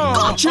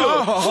 Gotcha!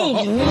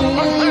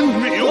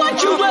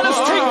 Why'd you let us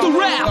take the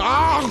rap?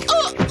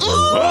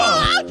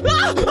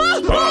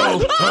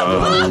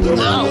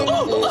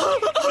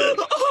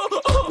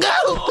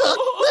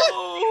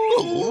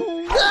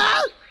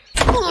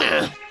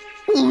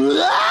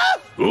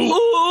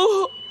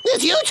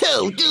 It's you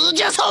two!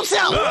 Just hope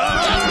so! Get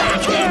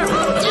back here!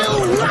 You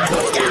rotten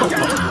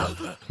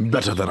scoundrel!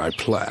 Better than I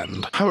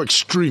planned. How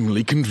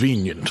extremely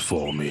convenient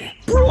for me.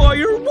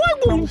 Briar, why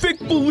won't Vic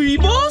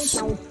believe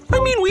us? I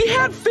mean, we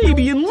had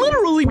Fabian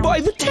literally by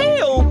the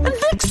tail, and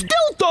Vic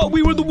still thought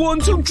we were the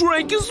ones who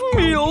drank his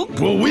milk.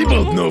 Well, we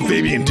both know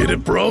Fabian did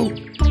it, bro.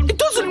 It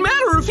doesn't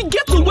matter if he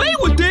gets away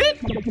with it.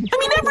 I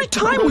mean, every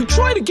time we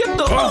try to get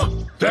the...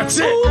 That's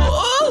it.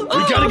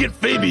 We gotta get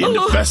Fabian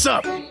to fess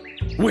up.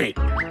 Wait.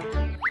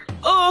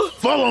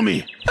 Follow me.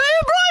 Hey,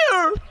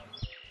 Briar!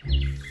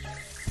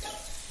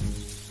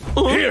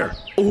 Here.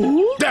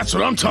 That's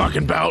what I'm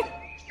talking about.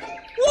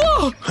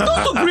 Whoa!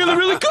 Those look really,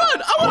 really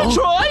good! I wanna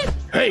try!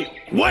 Hey,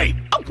 wait!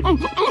 It's so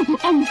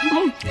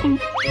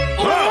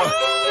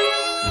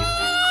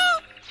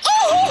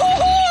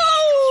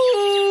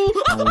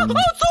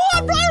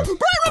hot, Briar!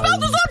 Briar, my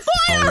mouth is on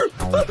fire!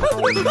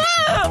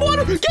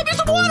 Water! Give me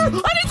some water! I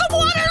need some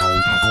water!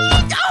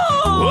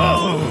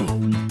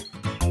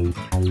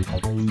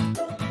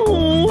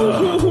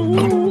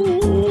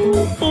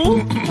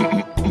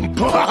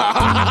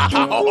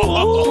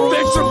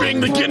 Thanks for being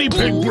the guinea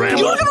pig, Grandma.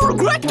 You're gonna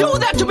regret doing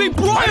that to me,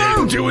 Briar! I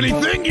didn't do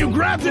anything. You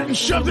grabbed it and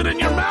shoved it in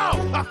your mouth.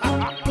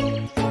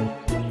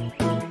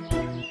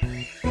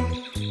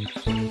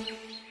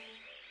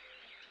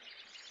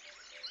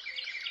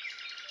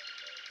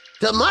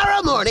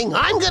 Tomorrow morning,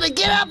 I'm gonna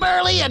get up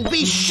early and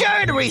be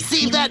sure to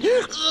receive that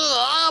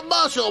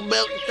muscle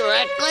milk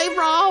directly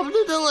from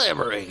the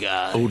delivery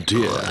guy. Oh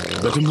dear,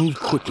 better move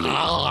quickly.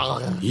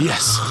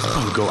 Yes,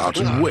 I'll go out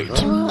and wait.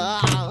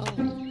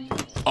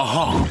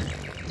 Aha!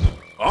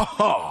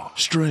 Aha!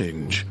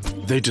 Strange.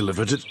 They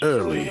delivered it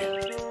early.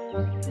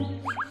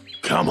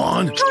 Come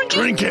on,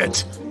 drink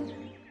it!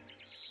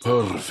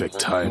 Perfect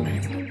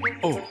timing.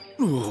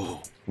 Oh,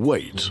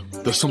 wait.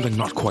 There's something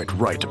not quite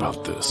right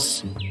about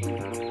this.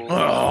 For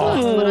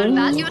our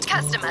valued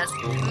customers,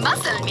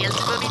 Muscle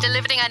Milk will be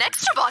delivering an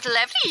extra bottle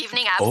every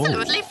evening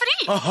absolutely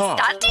free,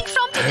 starting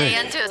from today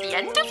until the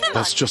end of the month.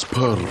 That's just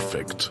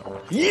perfect.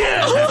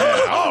 Yeah!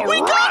 All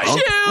We right! got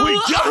you! We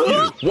got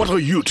you! What are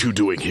you two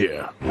doing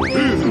here? I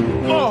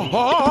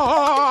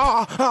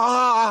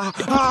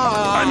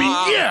mean,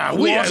 yeah,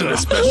 we added a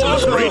special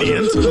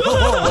ingredient.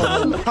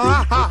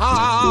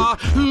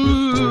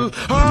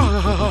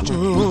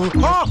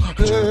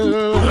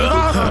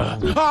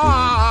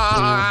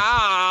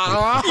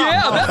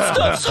 Yeah, that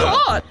stuff's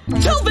hot!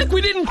 Tell Vic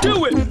we didn't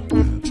do it!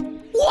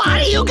 What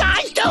are you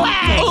guys doing?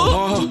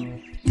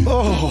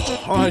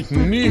 I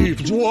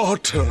need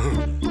water.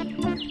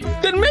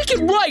 Then make it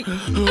right,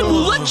 and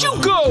we'll let you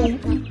go!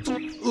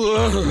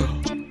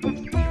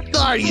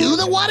 Are you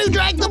the one who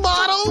drank the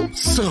bottle?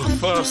 So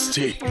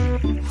thirsty.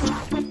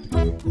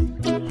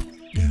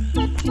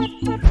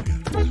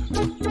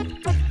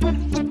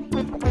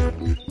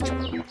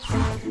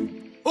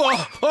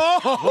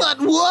 But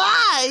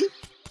why?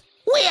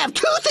 We have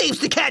two thieves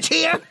to catch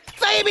here!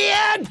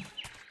 Fabian!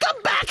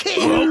 Come back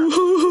here!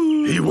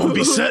 He won't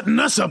be setting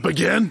us up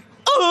again.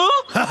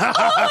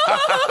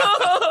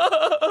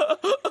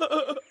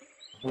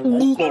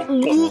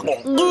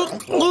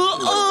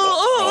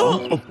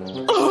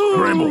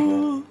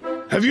 Bramble,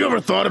 have you ever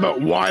thought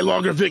about why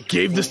Logger Vic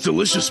gave this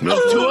delicious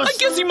milk to us? I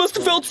guess he must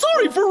have felt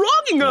sorry for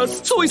wronging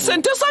us, so he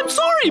sent us I'm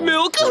sorry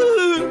milk!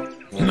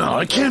 No,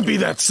 it can't be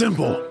that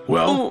simple.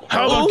 Well,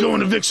 how about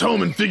going to Vic's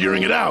home and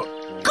figuring it out?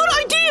 Good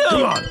idea!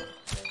 Come on.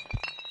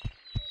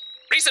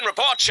 Recent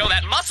reports show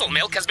that muscle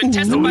milk has been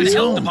tested by the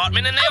health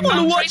department and they have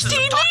found traces of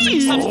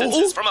toxic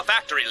substances from a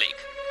factory leak.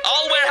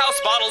 All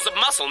warehouse bottles of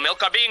muscle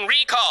milk are being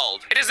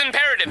recalled. It is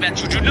imperative that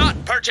you do not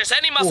purchase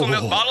any muscle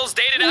milk bottles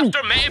dated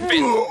after May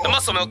 5th. The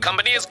muscle milk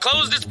company has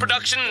closed its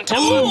production until...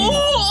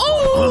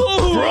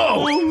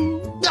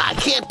 Bro! I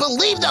can't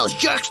believe those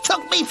jerks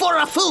took me for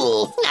a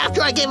fool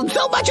after I gave them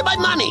so much of my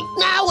money.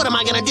 Now what am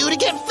I gonna do to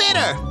get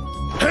fitter?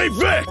 Hey,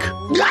 Vic!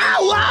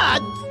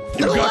 What?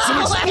 You got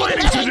some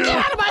explaining to do! Get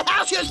out of my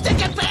house, you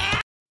stinking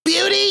bear!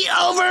 Beauty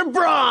over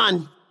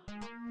Brawn!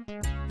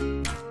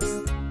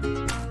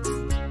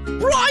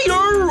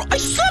 Briar! I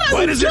said I Why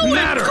would does do it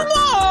matter? Come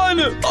on!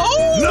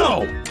 Oh!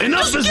 No!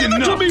 Enough is give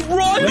enough! It to me,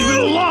 Briar! Leave it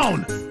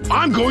alone!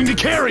 I'm going to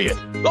carry it!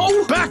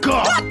 Oh! Back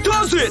off! That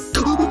does it!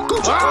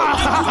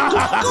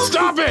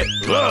 Stop it!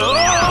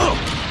 Oh!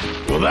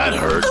 Well, that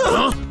hurt,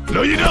 huh?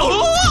 No, you don't!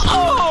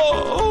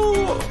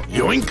 Oh!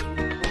 Yoink!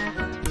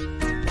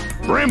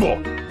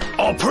 Bramble,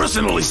 I'll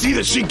personally see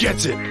that she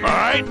gets it,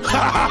 alright? Briar!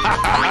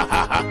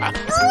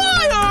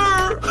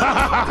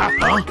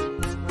 Huh?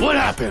 What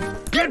happened?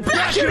 Get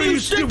back here, you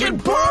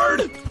stupid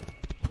bird!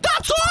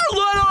 That's our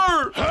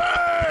letter!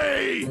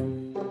 Hey!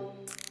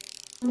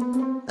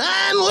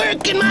 I'm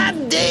working my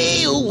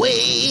day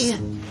away,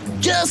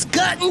 just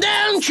cutting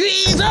down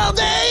trees all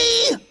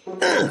day.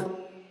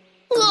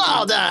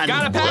 All done.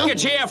 Got a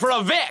package here for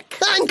a Vic.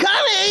 I'm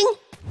coming.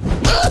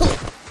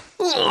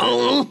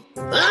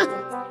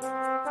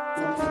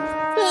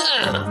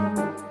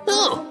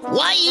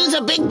 Why use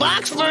a big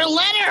box for a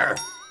letter?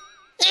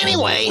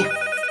 Anyway,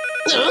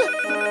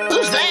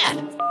 who's that?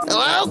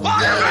 Hello?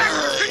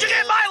 Did you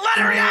get my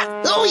letter yet?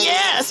 Oh,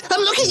 yes.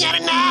 I'm looking at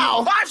it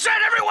now. I've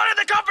sent everyone in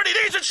the company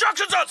these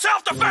instructions on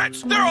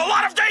self-defense. There are a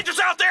lot of dangers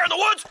out there in the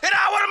woods, and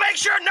I want to make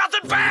sure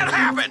nothing bad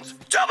happens.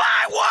 To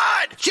my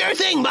wood! Sure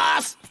thing,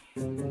 boss.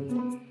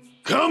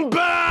 Come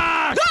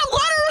back! That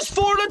letter is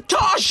for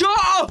Natasha!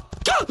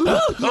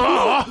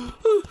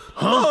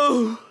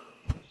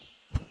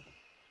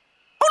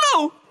 Oh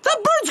no! That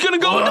bird's gonna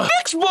go in the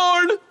Vic's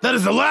barn! That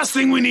is the last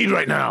thing we need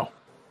right now.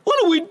 What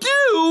do we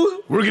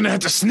do? We're gonna have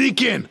to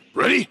sneak in.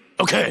 Ready?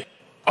 Okay.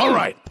 All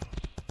right.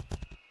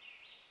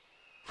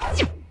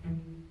 I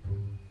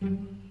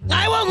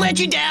won't let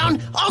you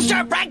down. I'll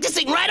start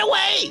practicing right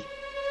away.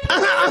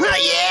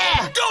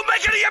 Yeah. Don't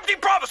make any empty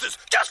promises.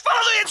 Just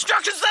follow the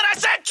instructions that I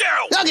sent you.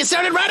 I'll get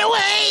started right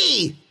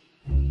away.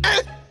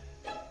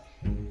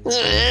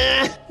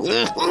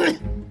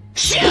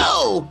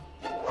 Shoo!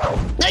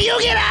 Now you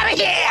get out of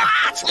here!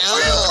 What? Are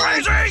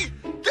you crazy?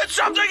 Did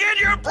something in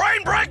your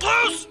brain break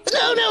loose?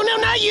 No,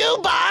 not you,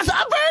 boss.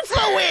 A bird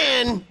flew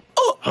in.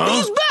 Oh,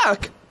 he's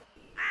back.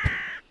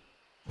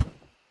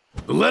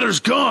 The letter's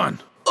gone.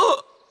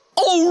 All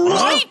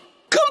right.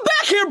 Come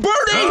back here,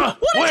 Birdie.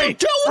 What did you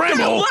do with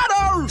that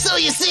letter? So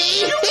you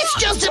see, it's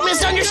just a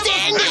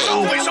misunderstanding. There's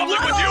always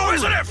something with you,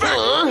 isn't it, Vic?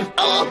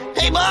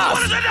 Hey, boss.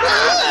 What is it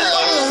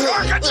now?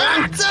 Shark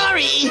attack!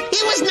 Sorry,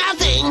 it was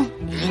nothing.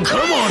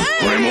 Come on,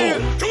 Bramble.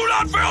 Do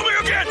not fail me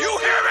again, you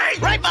hear me?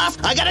 Right, boss.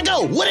 I gotta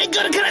go. Wood ain't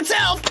gonna cut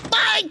itself.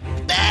 Bye.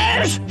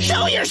 Bears,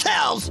 show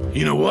yourselves.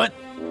 You know what?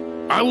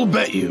 I will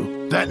bet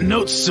you that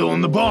note's still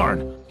in the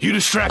barn. You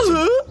distract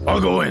him.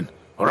 I'll go in.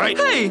 All right?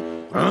 Hey.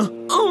 Huh?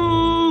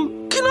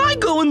 Can I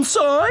go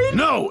inside?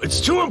 No, it's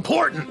too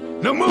important.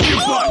 Now move your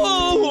butt.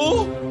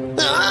 Oh!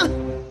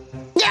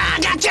 Yeah,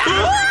 gotcha.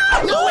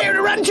 Nowhere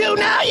to run to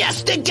now, you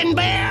stinking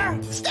bear.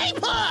 Stay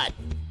put.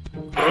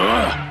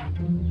 Huh?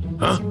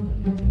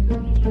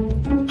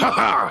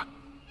 Ha-ha!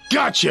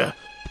 Gotcha!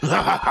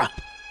 Ha-ha-ha!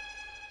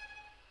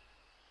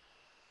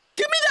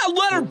 Give me that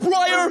letter,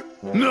 Briar!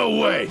 No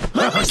way!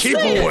 Keep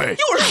away!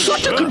 You are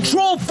such a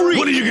control freak!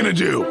 What are you gonna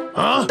do?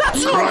 Huh?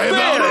 That's not Cry fair!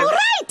 about it!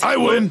 Right. I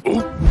win!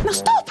 Ooh. Now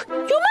stop!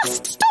 You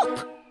must stop!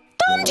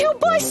 Don't you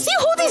boys see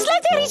who this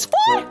letter is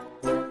for?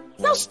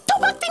 Now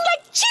stop acting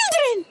like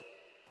children!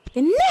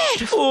 The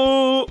nerve!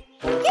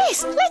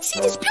 Yes, let's see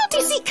this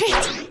beauty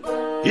secret!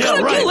 Yeah,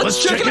 Okay, right,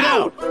 let's check it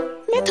out!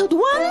 Method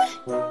 1,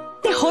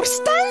 the horse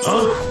stance.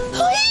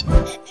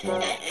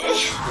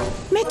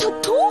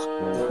 Method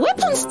 2,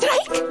 weapon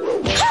strike.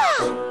 Ha!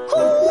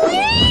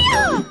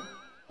 Hoo-yah!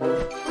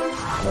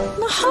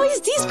 Now how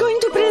is this going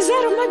to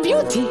preserve my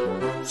beauty?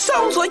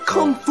 Sounds like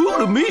kung fu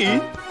to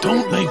me.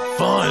 Don't make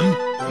fun.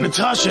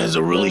 Natasha has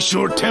a really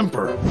short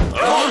temper.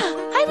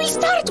 I will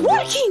start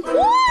working.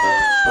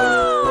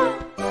 Wow!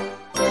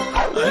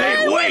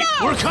 Hey, wait!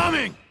 We're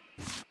coming!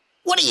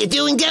 What are you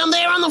doing down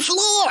there on the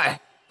floor?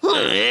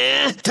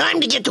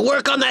 Time to get to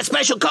work on that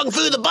special kung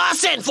fu the boss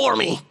sent for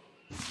me.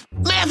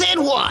 Method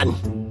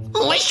 1.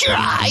 Moist your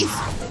eyes.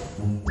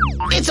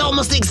 It's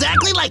almost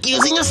exactly like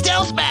using a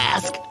stealth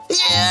mask.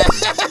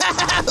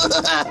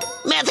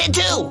 Method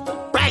 2.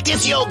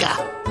 Practice yoga.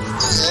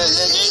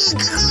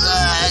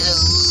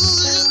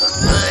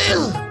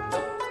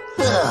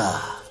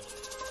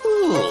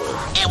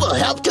 It will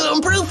help to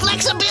improve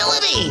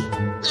flexibility.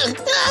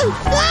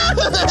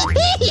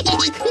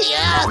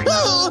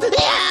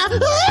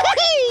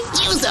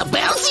 Use a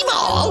bouncy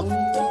ball.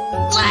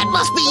 That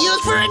must be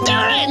used for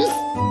endurance.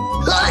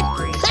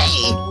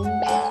 Hey,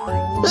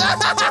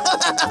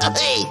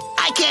 Hey,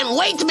 I can't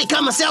wait to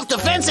become a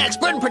self-defense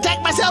expert and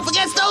protect myself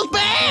against those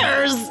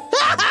bears!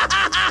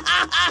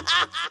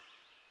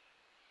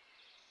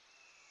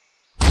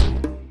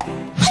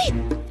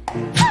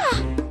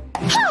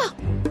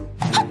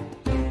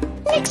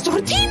 Next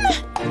routine,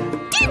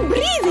 deep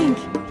breathing.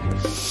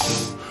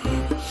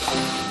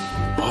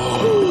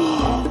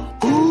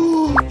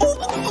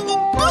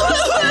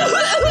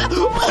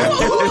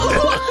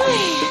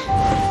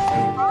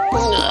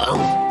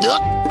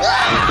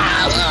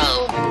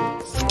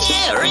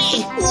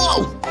 Scary!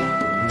 Whoa!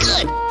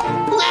 Good!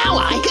 Now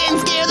I can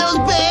scare those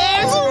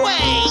bears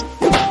away!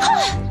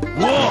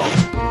 Whoa!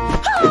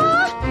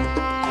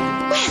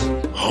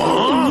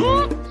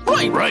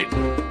 Right.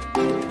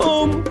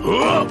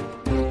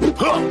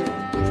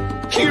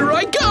 Here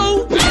I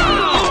go!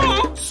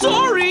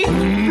 Sorry,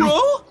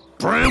 bro!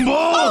 Bramble! It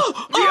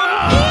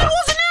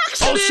was an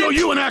accident! I'll show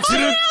you an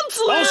accident!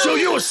 I'll show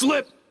you a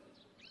slip!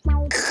 I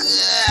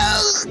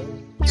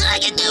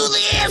can do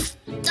this!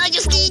 I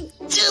just need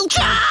to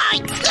try!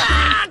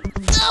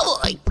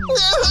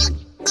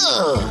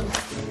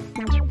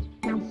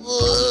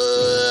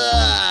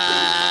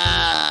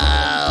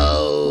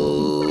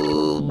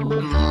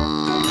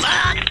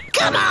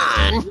 Come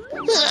on!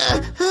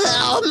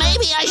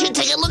 Maybe I should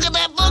take a look at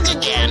that book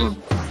again.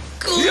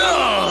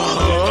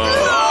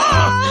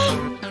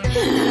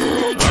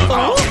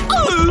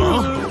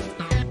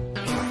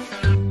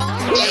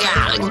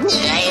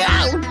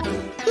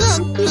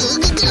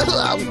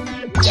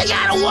 You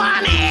gotta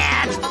want it!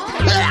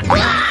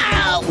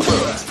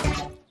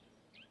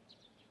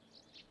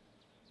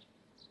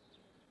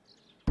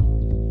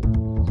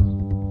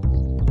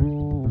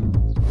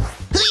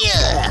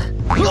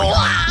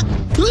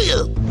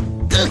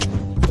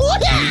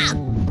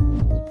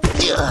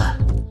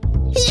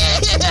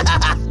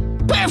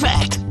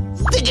 Perfect!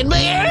 Sticking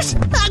bears,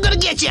 I'm gonna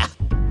get ya!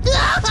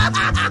 Yeah!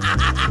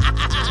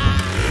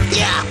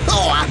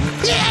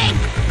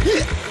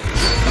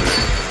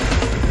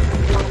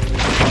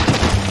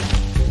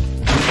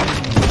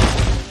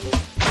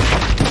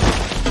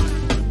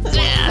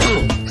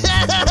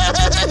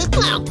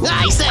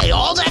 I say,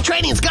 all that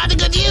training's got to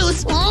good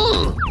use.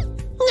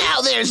 Now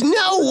there's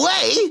no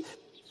way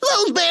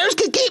those bears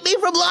could keep me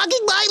from logging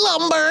my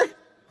lumber.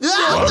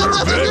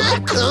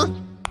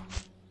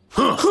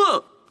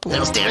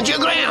 Now stand your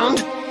ground.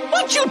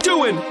 What you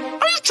doing?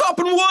 Are you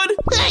chopping wood?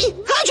 Hey,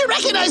 how'd you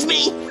recognize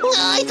me?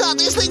 I thought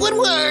this thing would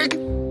work.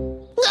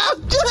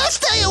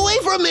 Stay away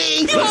from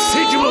me. Let's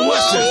teach you a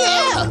lesson.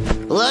 Yeah.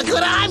 Look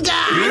what I've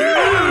got.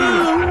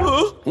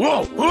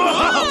 Whoa!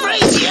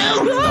 Freeze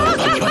you!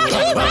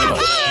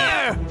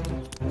 Here!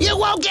 You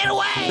won't get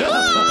away!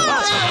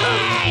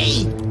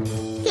 Hey!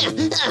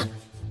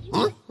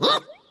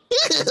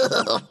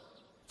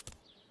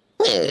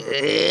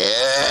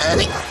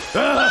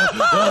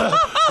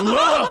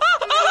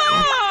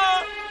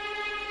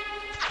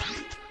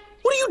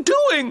 What are you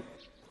doing?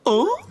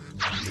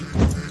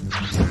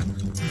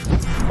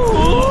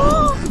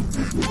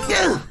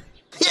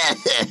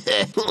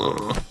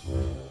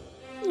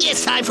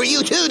 It's time for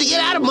you two to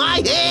get out of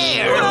my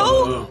hair!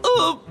 Well,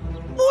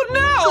 what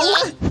now?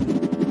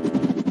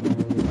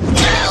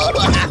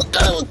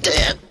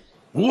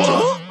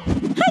 Whoa!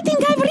 I think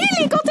I've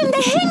really gotten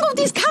the hang of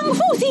this kung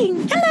fu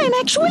thing, and I'm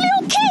actually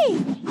okay.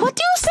 What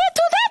do you say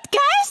to that,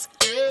 guys?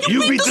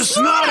 You beat the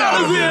snot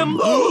out of him!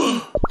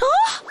 Huh?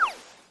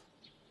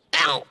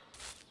 Ow!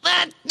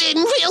 That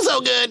didn't feel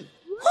so good.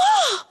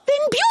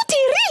 Then beauty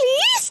really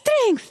is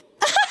strength.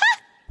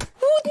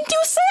 Wouldn't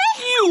you say?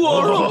 You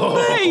are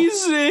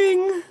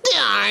amazing!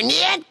 Darn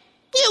it!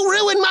 You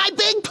ruined my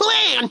big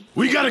plan!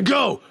 We gotta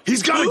go!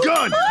 He's got a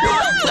gun!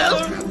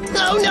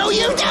 Oh, no,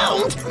 you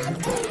don't!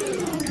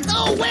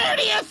 Oh, where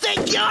do you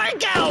think you're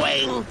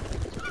going?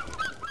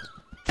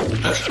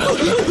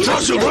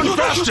 Joshua, run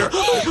faster!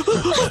 Hey,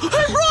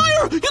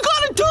 Briar! You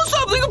gotta do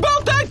something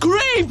about that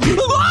grave!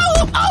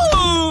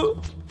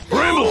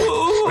 Bramble!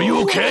 Are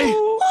you okay?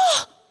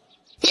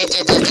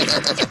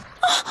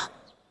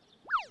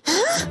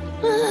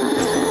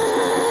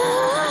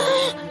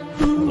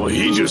 Well,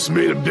 he just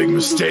made a big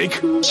mistake.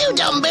 You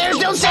dumb bears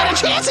don't stand a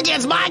chance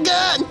against my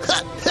gun!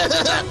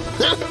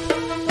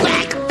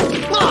 Back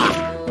off!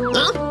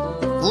 Huh?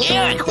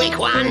 You're a quick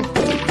one.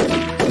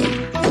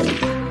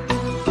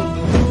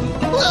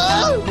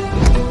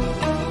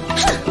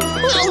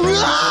 Oh no!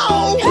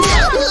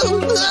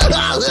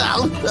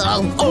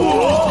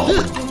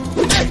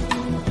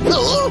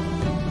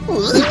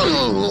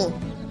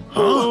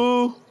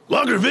 Huh?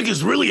 Logger Vic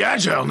is really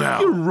agile now.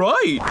 You're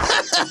right.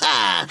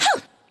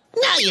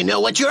 Now you know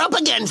what you're up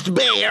against,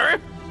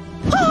 bear.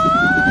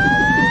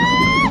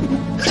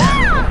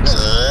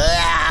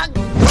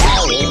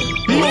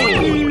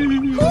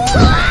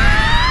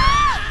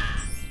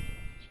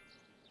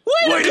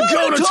 Way to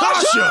go,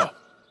 Natasha!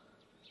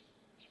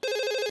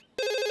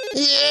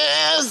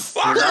 Yes.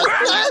 I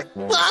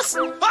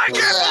can't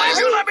believe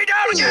you let me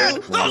down again!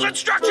 Those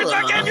instructions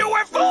I gave you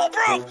were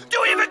foolproof! Do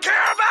you even care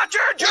about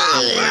your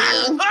job?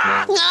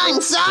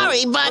 I'm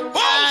sorry, but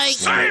Oh,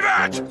 save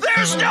it!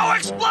 There's no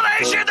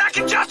explanation that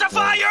can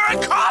justify your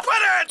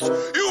incompetence!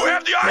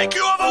 IQ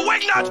of a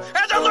wingnut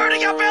and the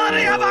learning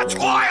ability of a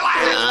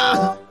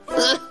toilet!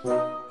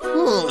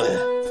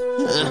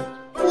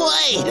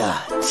 Wait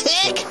a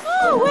tick.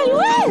 Oh,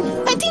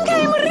 well. I think I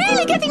am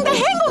really getting the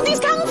hang of this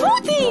kung fu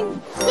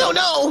thing.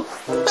 No.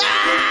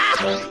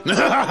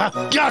 Ah!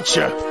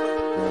 Gotcha!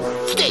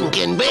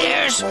 Stinking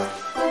bears.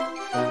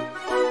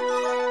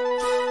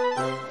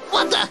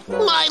 What the?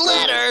 My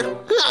letter.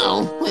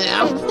 Oh,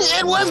 well,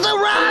 it was the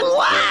wrong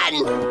one.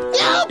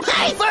 You'll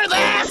pay for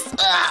this.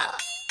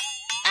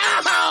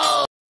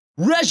 Ow!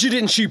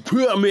 Residency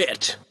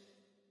permit.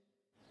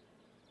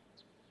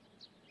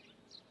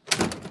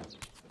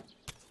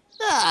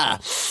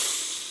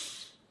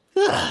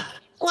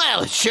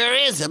 Well, it sure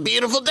is a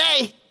beautiful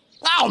day.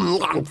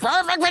 Oh,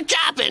 perfect for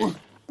chopping.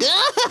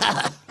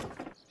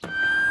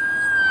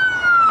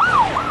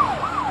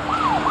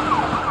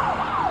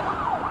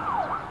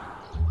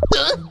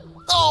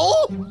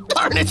 Oh,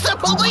 darn, it's the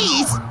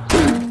police.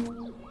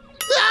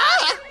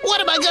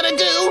 What am I gonna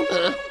do?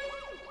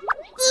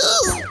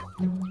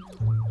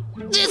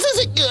 This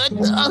isn't good.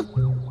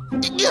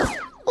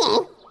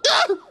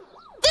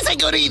 This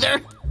ain't good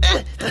either.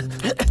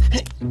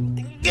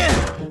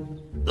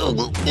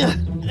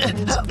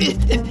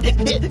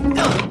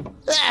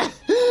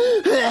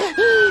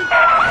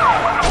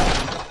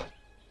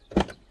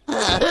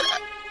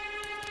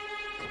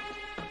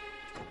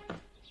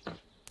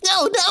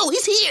 Oh no,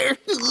 he's here.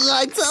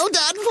 I'm so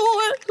done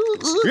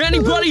for.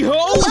 Anybody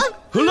home?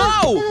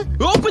 Hello?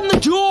 Open the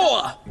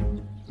door.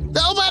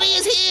 Nobody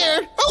is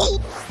here. Oh.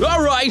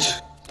 All right.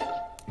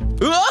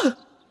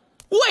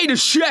 Wait a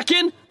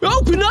second.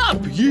 Open up.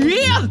 You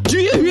hear? Do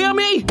you hear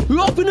me?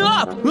 Open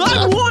up.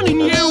 I'm warning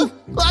you.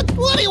 What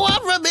do you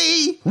want from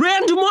me?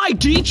 Random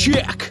ID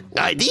check.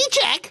 ID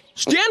check?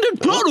 Standard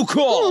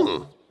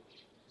protocol.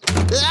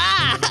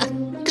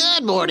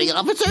 Good morning,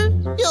 officer.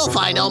 You'll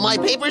find all my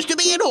papers to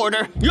be in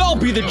order. You'll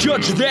be the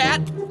judge of that.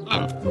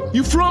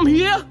 You from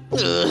here?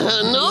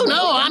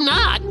 No, I'm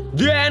not.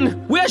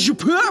 Then, where's your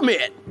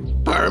permit?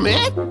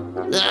 Permit?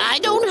 I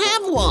don't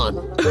have one.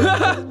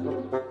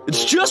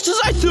 It's just as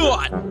I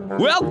thought.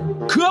 Well,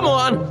 come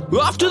on,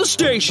 off to the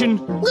station.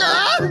 No,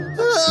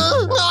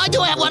 I do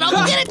have one. I'll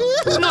go get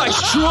it.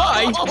 Nice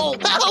try. Oh,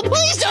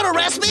 please don't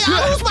arrest me.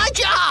 I'll lose my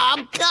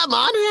job. Come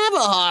on, have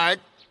a heart.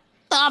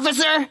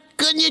 Officer,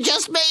 couldn't you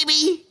just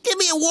maybe give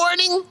me a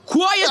warning?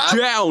 Quiet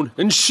down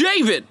and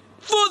shave it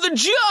for the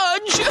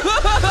judge.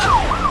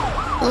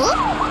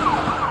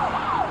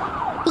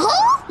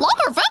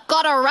 Locker Vic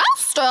got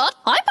arrested.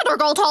 I better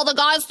go tell the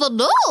guys the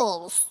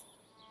news.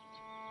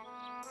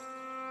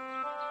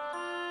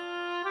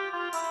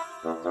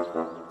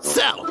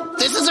 So,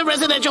 this is a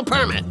residential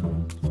permit.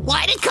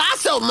 Why'd it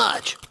cost so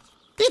much?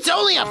 It's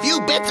only a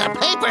few bits of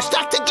paper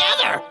stuck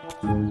together.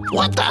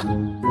 What the?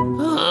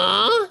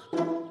 Huh?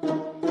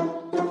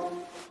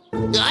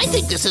 I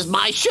think this is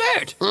my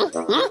shirt.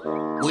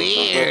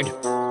 Weird.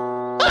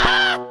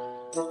 Ah!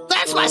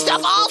 That's my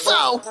stuff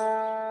also!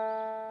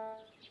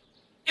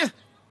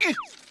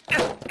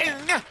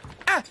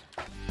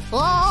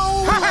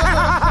 Oh,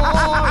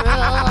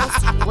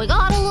 forest. We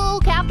gotta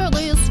look after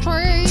these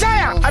trees.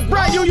 Sarah, I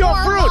brought you your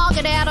fruit.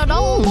 Logging at it,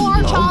 no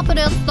more chopping.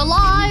 It's the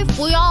life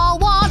we all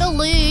want to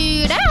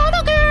lead. And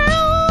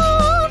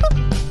again,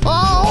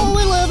 oh,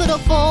 we live in a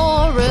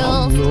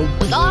forest.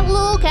 We gotta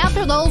look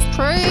after those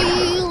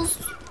trees.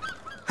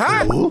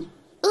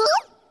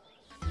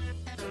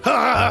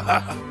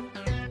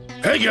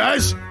 Hey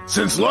guys,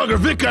 since Logger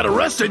Vic got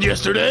arrested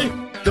yesterday,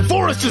 the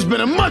forest has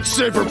been a much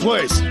safer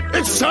place.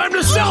 It's time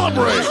to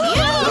celebrate!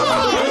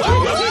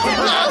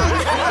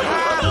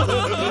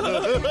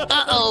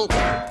 Uh-oh.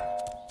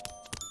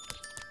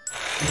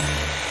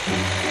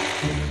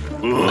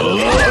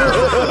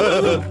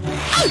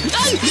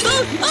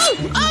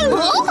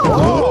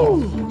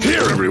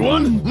 Here,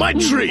 everyone, my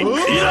treat. Eat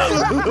up.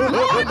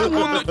 I'm the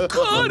one that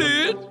caught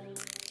it.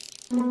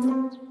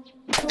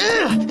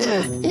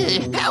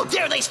 How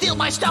dare they steal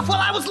my stuff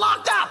while I was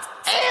locked up?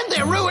 And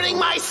they're ruining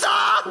my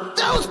saw!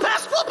 Those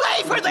pests will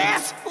pay for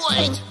this!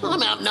 Wait,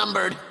 I'm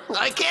outnumbered.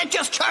 I can't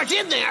just charge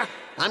in there.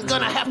 I'm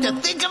gonna have to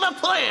think of a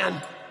plan.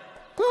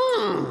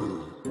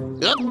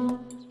 Yep.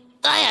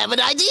 I have an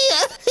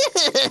idea.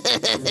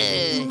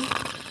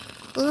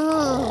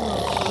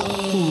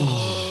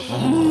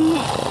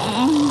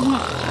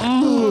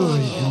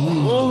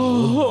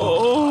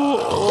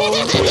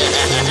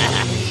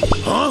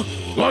 Huh?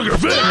 Logger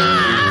Vic!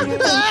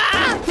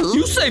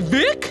 You say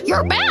Vic?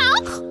 You're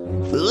back.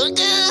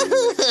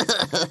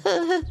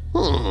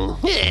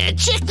 Yeah,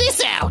 check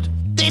this out.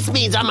 This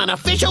means I'm an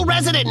official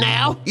resident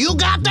now. You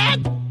got that?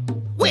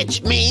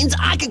 Which means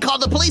I can call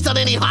the police on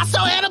any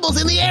hostile animals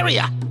in the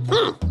area.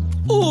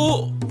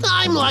 Oh.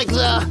 I'm like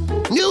the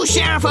new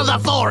sheriff of the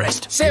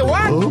forest. Say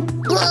what?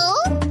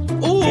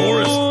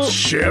 Forest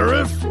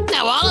sheriff?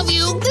 Now, all of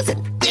you,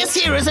 listen. This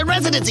here is a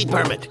residency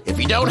permit. If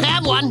you don't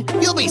have one,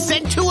 you'll be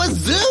sent to a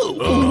zoo.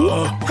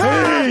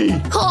 Hey!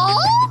 Huh?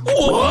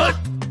 What?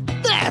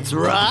 That's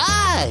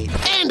right.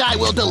 And I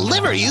will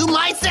deliver you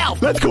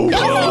myself. Let's go!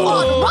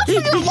 Everyone, run for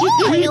your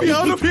lives. Get me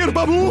out of here,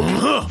 Babu!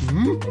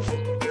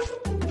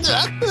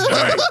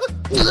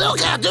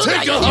 Look out, do Take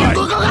that, a you hike.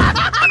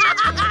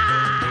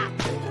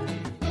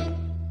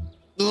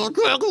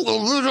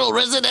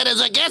 resident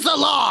is against the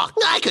law.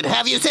 I could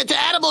have you sent to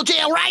animal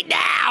jail right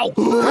now.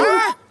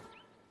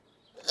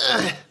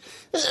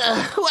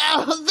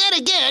 Well, then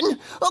again,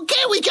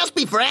 can't we just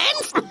be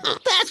friends?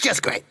 That's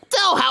just great.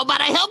 So how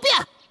about I help you?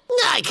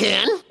 I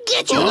can.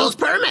 Get you those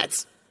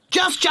permits.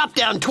 Just chop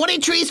down 20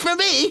 trees for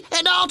me,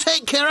 and I'll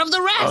take care of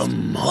the rest.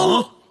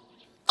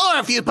 Or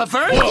if you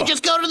prefer, you can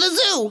just go to the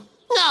zoo.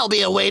 I'll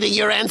be awaiting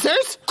your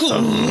answers.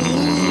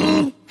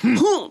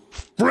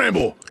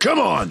 Bramble, come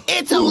on.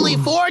 It's only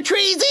 4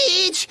 trees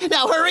each.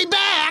 Now hurry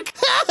back.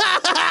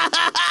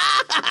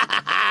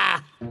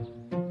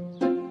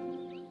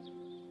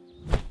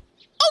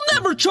 I'll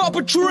never chop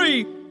a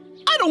tree!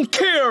 I don't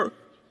care!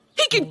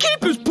 He can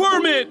keep his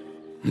permit!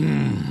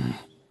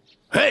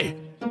 Hey,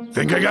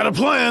 think I got a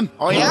plan.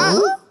 Oh, yeah?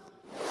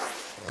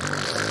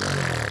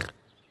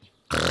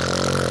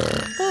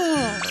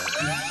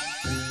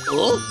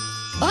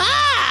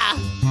 Ah!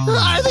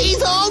 Are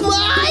these all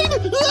mine?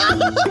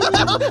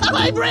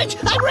 I'm rich!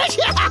 I'm rich!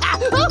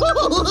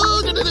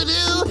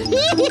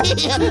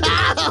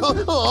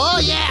 Oh,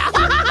 yeah!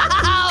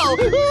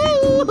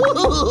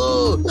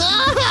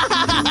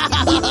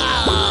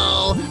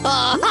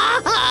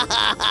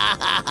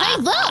 Hey,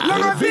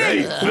 Vic!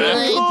 Hey,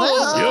 Vic.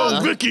 Yo,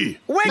 Vicky.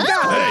 Wake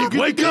up! Hey,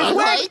 wake up.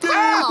 Wake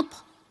up!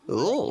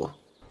 Oh.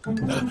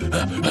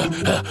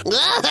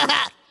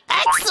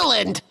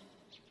 Excellent!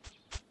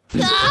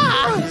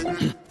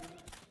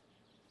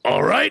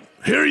 All right,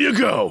 here you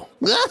go.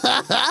 Wait!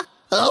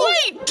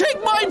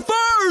 Take mine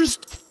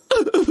first!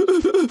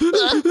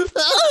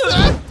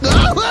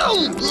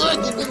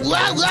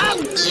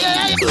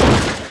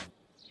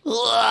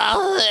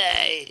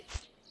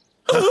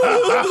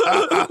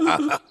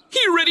 He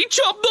already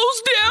chopped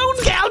those down?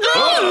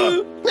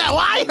 Scoundrel! Now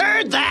I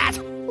heard that!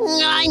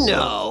 I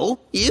know.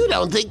 You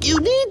don't think you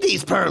need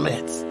these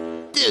permits.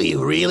 Do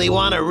you really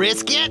want to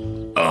risk it?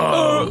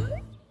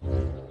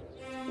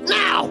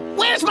 Now,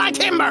 where's my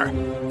timber?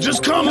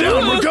 Just calm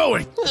down, we're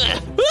going.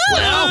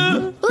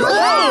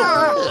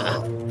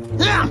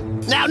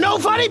 Now, no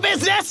funny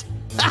business!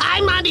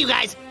 I'm on to you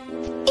guys.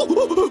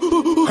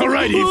 All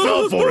right, he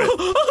fell for it.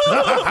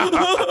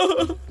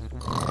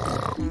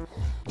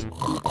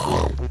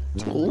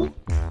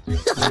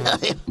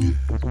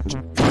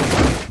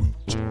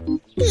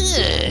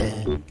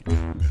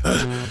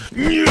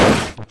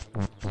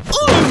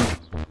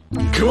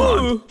 Come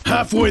on,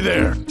 halfway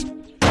there.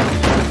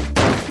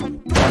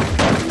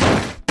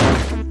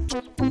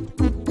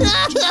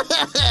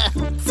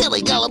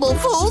 Silly gullible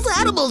fools,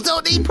 animals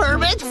don't need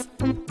permits.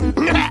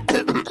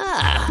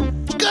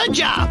 Good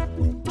job.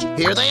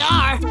 Here they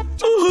are.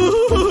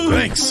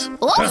 Thanks.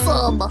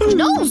 Awesome!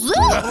 No zoo!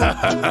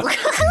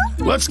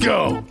 Let's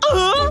go.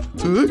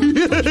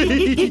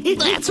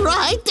 That's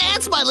right,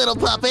 dance, my little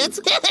puppets.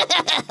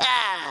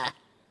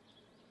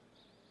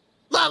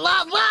 La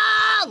la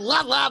la,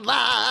 la la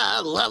la,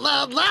 la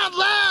la la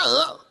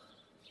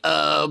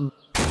la.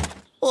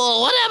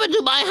 Well, what happened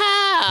to my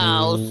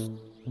house?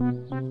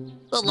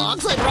 The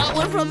logs I brought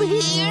were from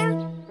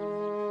here?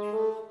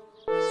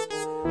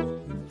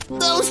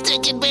 Those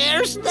stinking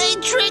bears, they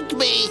tricked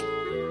me.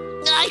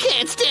 I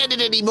can't stand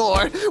it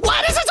anymore.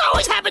 Why does this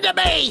always happen to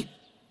me?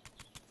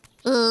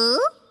 And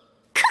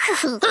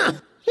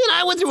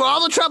I went through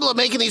all the trouble of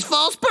making these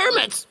false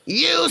permits.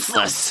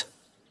 Useless.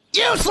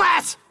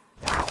 Useless!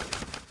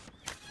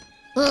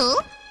 No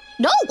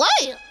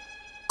way!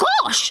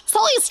 Gosh,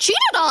 Sully's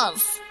cheated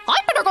us! I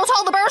better go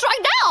tell the bears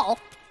right now!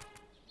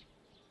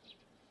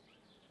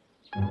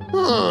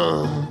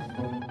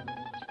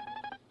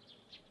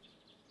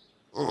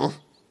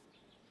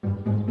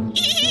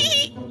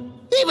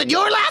 Even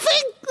you're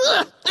laughing?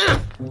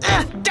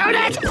 Darn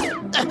it!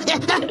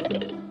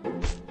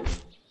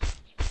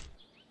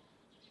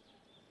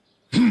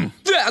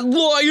 That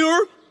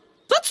liar!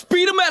 Let's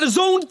beat him at his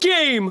own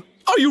game!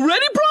 Are you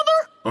ready,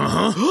 brother?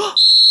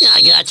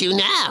 I got you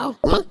now.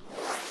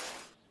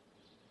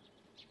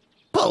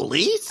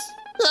 Police?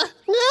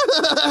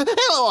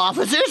 Hello,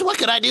 officers. What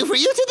can I do for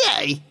you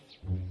today?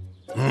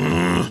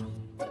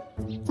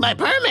 My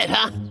permit,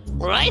 huh?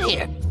 Right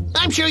here.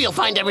 I'm sure you'll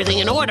find everything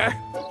in order.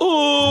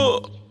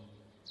 Wait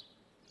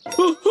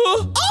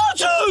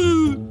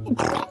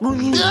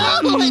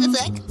a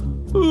sec.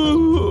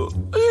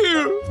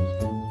 Here.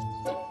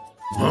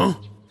 Huh?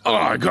 Oh,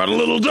 I got a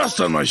little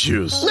dust on my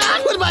shoes.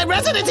 Not with my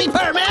residency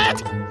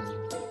permit!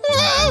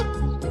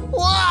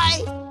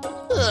 Why?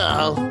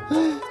 Oh.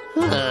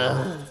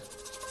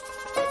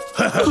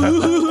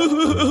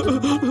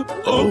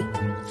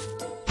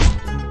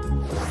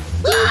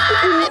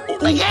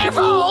 Be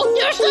careful!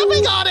 You're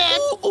stepping on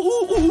it!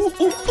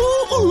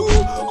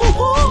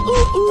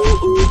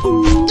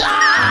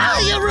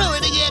 You're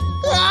ruining it!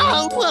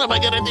 What am I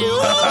gonna do?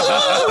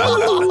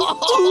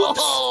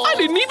 I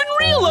didn't even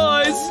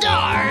realize!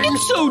 Darn!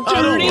 It's so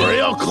dirty! Don't worry,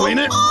 I'll clean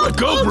it.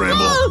 Go,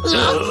 Bramble.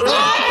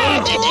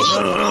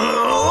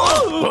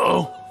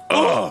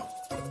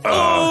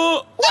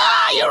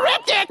 You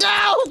ripped it!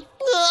 How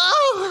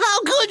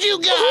could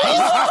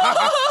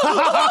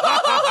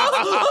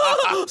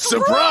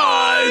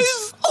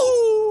Surprise!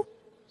 Oh.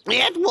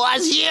 It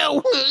was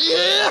you!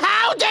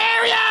 How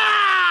dare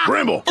ya!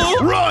 Bramble,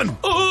 run!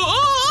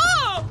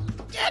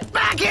 Get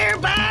back here,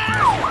 bear!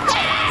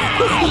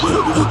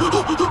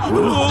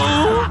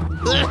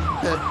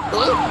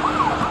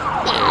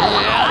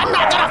 I'm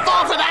not gonna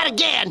fall for that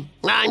again!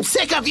 I'm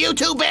sick of you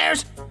two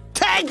bears!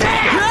 Take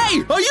that!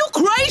 Hey, are you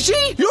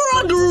crazy? You're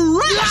under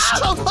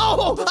arrest!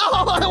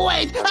 Oh,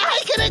 wait!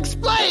 I can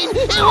explain!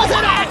 It was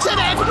an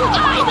accident!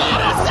 I'm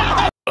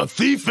innocent! A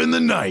thief in the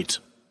night.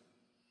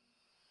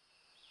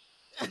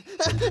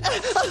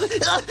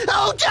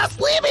 Oh, just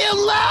leave me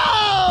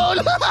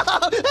alone!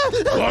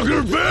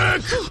 Logger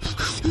Vic!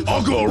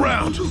 I'll go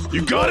around.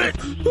 You got it?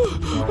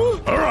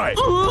 All right.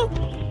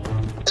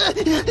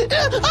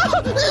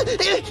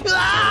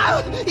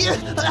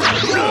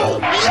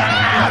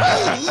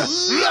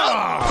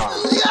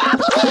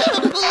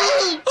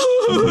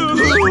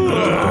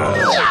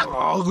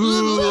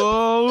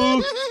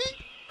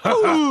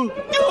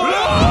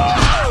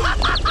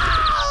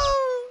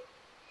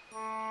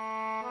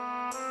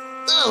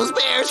 Those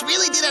bears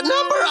really did a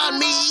number on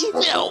me.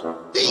 No,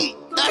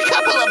 a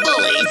couple of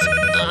bullies.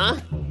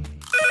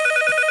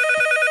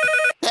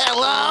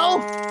 Hello?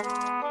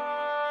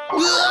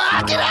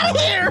 Get out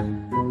of here!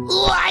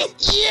 Why,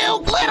 you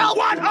little...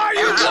 What are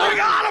you going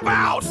on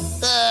about?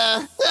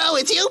 Oh,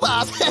 it's you,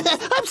 boss.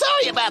 I'm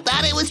sorry about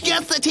that. It was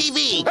just the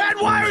TV. And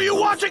why are you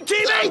watching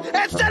TV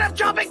instead of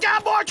jumping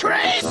down more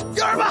trees?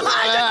 You're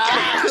behind the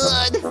gas!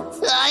 Good.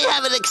 I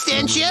have an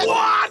extension.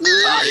 What?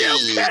 Are you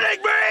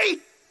kidding me?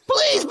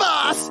 Please,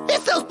 boss.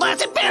 It's those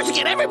blasted bears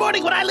again every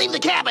morning when I leave the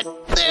cabin.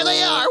 There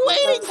they are,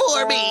 waiting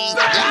for me.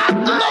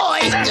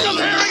 Boys! Sick of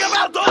hearing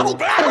about those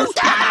bears!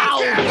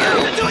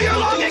 Until you're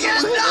longing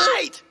at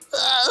night!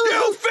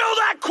 You fill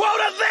that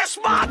quota this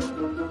month,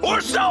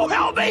 or so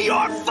help me,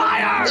 you're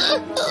fired!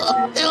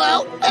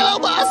 Hello? Hello,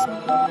 boss?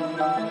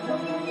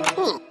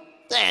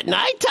 At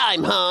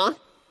nighttime, huh?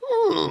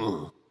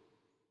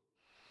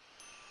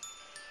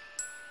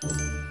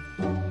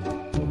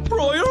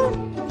 Briar,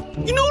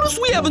 you notice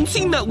we haven't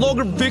seen that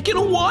Logger Vic in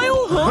a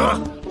while, huh?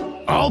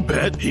 I'll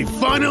bet he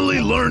finally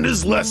learned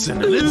his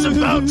lesson, and it's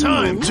about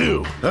time,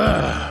 too.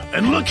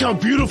 And look how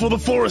beautiful the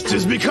forest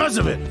is because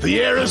of it. The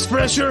air is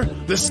fresher,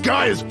 the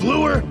sky is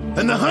bluer,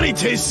 and the honey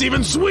tastes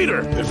even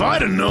sweeter. If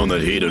I'd have known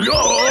that he'd have...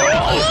 Briar,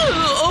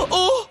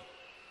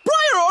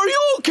 are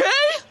you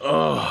okay?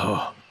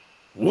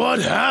 What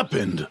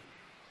happened?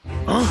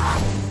 Huh?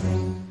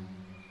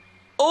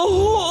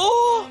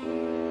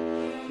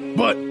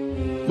 But,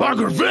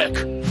 Logger Vic,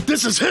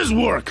 this is his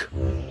work.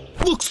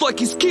 Looks like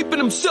he's keeping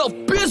himself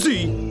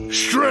busy.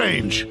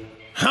 Strange.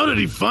 How did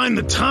he find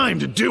the time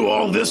to do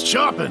all this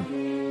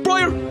chopping?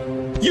 Briar,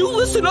 you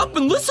listen up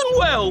and listen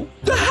well.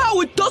 The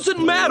how it doesn't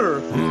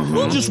matter.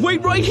 We'll just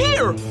wait right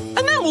here, and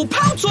then we'll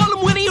pounce on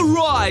him when he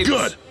arrives.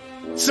 Good.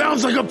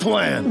 Sounds like a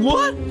plan.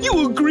 What?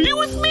 You agree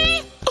with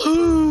me?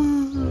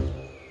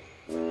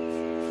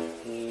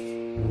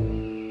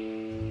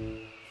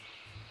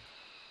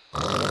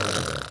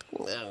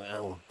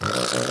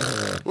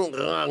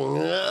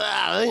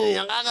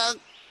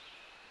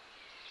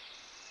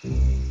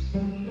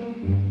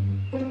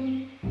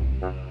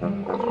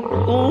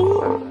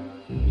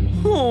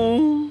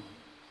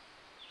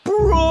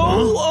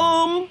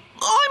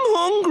 I'm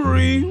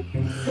hungry.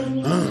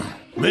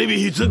 Maybe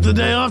he took the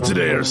day off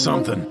today or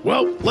something.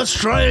 Well, let's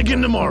try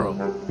again tomorrow.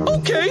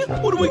 Okay,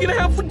 what are we gonna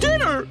have for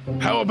dinner?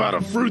 How about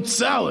a fruit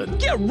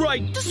salad? Yeah,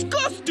 right,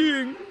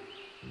 disgusting.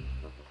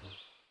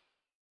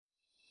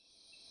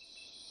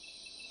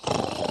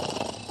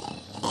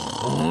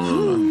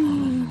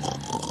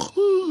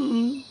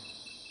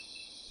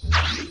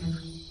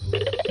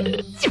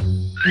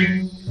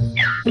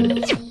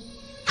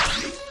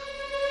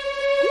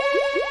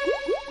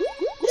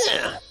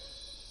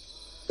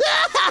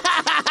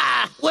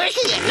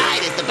 Working at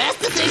night is the best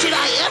decision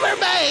I ever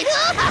made.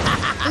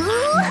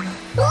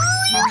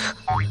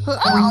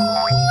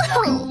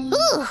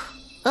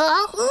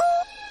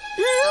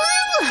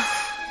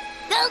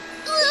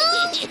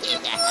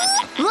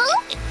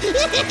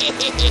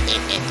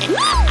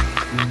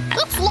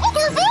 It's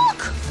Logger Vic!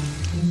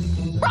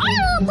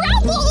 Briar,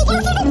 Bramble,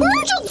 there's an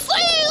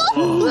emergency!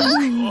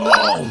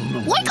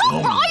 Wake up,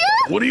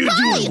 Briar! What are you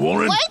doing,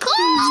 Warren? Wake up!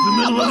 It's the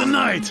middle of the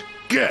night.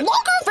 Get.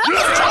 Logger Vic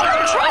is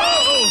chopping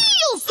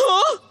trees!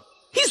 Huh?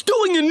 He's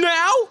doing it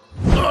now?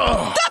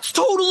 That's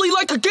totally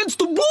like against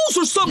the rules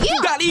or something,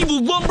 that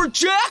evil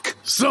lumberjack!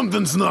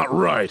 Something's not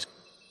right.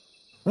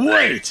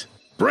 Wait!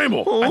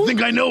 Bramble, I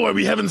think I know why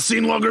we haven't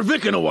seen Logger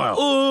Vic in a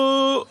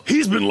while.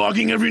 He's been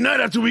logging every night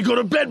after we go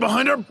to bed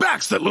behind our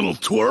backs, that little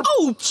twerp.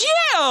 Oh,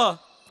 yeah!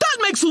 That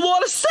makes a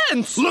lot of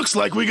sense! Looks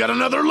like we got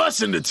another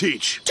lesson to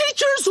teach.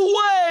 Teachers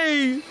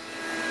away!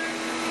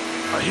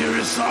 I hear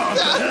his saw up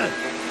ahead.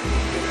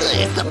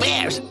 It's the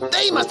bears.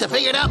 They must have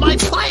figured out my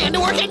plan to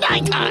work at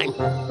nighttime.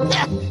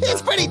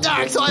 It's pretty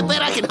dark, so I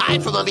bet I can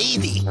hide from them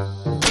easy.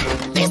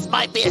 This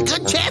might be a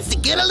good chance to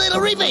get a little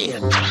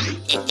revenge.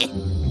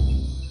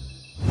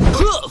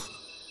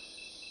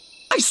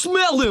 I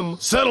smell him!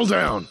 Settle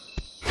down.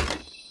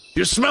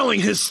 You're smelling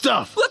his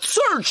stuff. Let's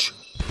search.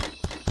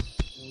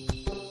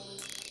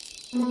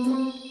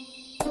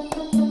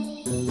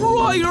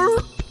 Briar,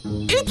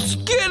 it's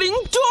getting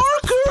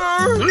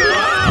darker.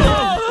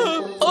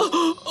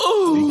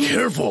 Be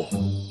careful.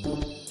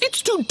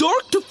 It's too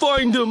dark to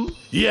find him.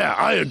 Yeah,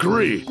 I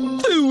agree.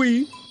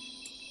 Phooey.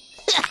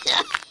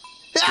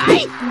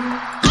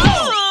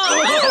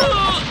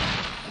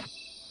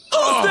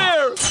 Who's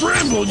there?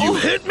 Bramble, you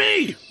hit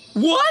me!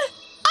 What?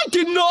 I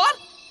did not.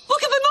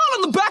 Look at the knot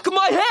on the back of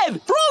my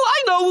head. For all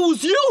I know, it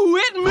was you who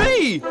hit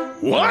me.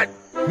 What?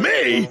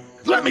 Me?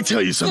 Let me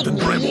tell you something,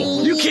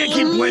 Bramble. You can't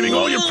keep blaming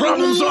all your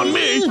problems on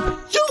me. You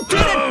did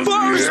it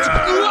first.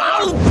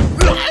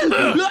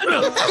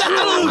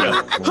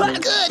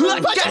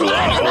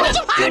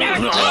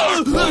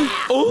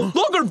 Oh,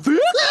 Logger Vic?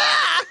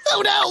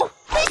 Oh no!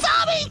 He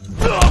saw me!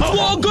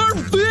 Logger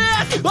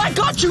Vic! I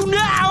got you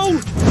now!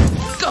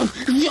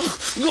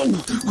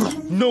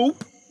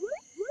 Nope.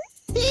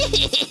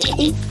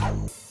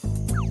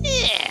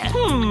 Yeah.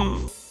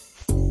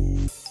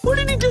 Where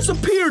did he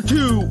disappear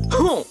to?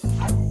 Huh.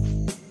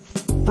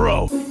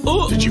 Bro,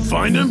 did you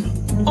find him?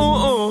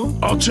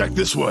 I'll check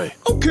this way.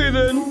 Okay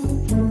then.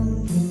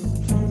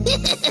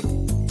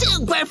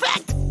 Too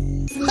perfect!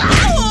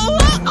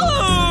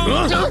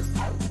 Huh?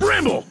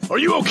 Bramble, are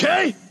you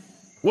okay?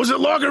 Was it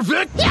Logger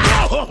Vic? You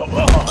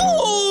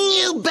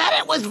bet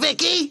it was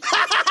Vicky!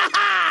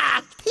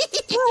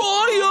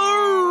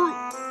 Briar!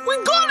 We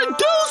gotta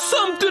do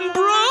something,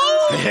 bro!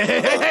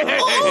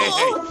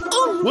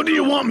 What do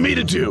you want me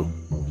to do?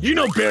 You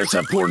know bears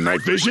have poor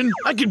night vision.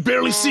 I can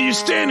barely see you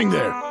standing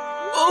there.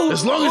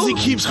 As long as he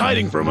keeps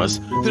hiding from us,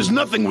 there's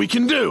nothing we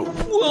can do.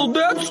 Well,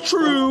 that's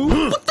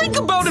true. But think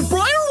about it,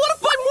 Briar. What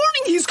if by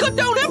morning he's cut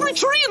down every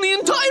tree in the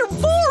entire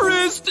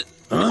forest?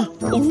 Huh?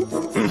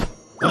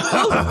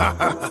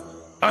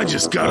 I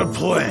just got a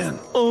plan.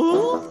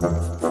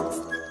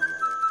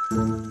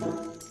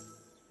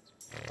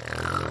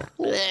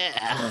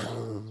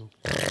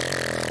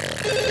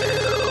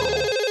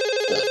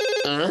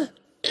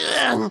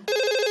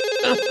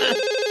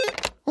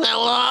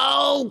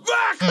 Hello?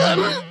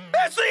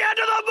 It's the end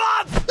of the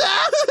month!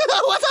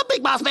 What's up,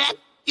 Big Boss Man?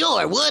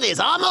 Your wood is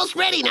almost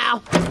ready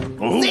now.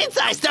 Since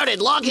I started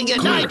logging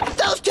at night,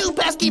 those two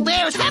pesky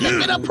bears haven't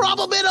been a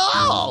problem at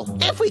all.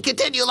 If we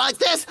continue like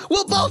this,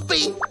 we'll both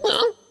be...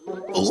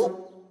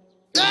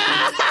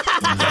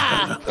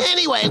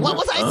 Anyway, what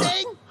was I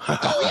saying?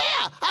 Oh,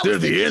 yeah! They're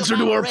the answer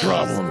to our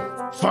problem.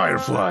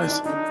 Fireflies.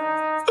 All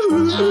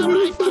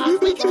right, Boss,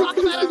 we can talk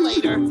about it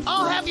later.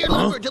 I'll have your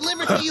lumber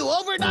delivered to you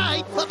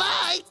overnight.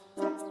 Bye-bye.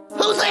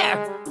 Who's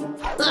there?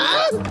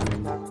 Huh?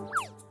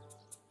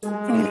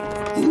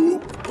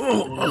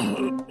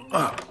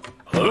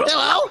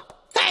 Hello?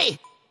 Hey!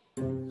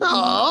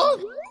 Oh?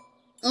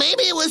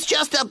 Maybe it was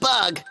just a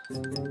bug.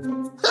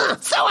 Huh,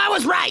 so I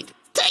was right.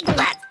 Take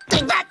that!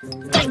 Take that!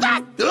 Take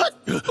that!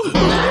 Who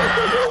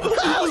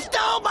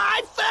stole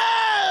my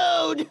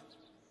food?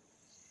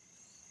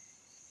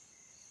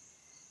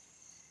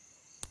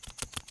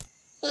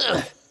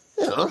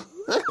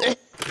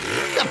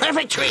 The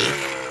perfect tree.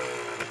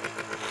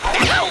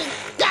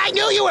 I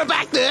knew you were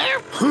back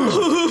there.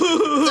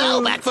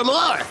 So back for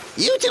more.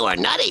 You two are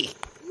nutty.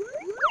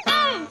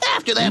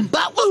 After that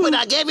butt whooping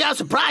I gave you, I'm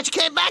surprised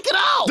you came back at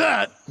all.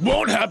 That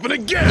won't happen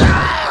again.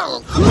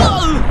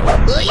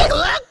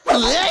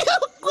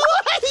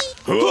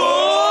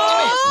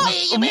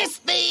 You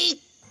missed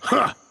me.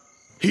 Huh.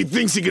 He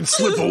thinks he can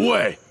slip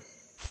away.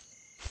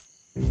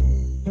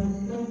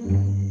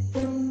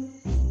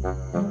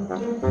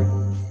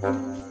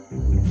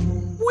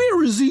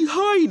 Where is he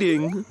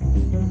hiding?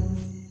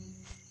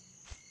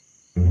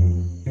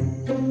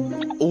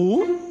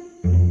 Oh?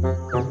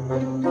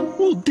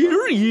 Well,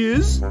 there he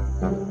is.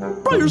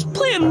 Briar's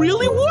plan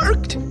really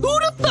worked.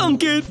 Who'd have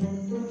thunk it?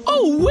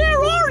 Oh,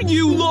 where are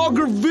you,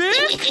 Logger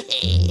Vic?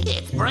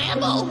 It's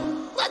Bramble.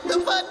 Let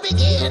the fun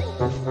begin.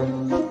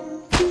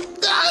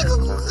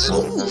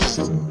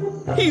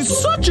 He's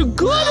such a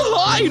good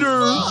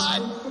hider.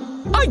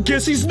 I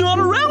guess he's not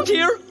around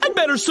here. I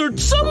better search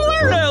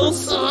somewhere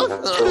else.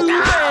 Too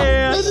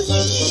bad.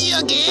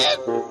 Again?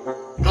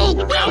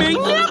 We may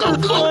never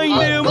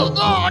find him.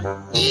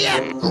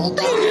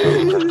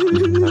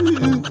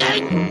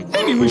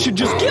 Maybe we should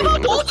just give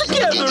up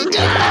altogether.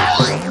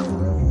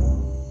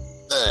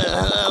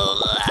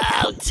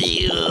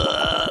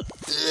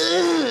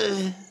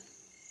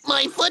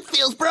 My foot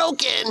feels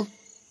broken.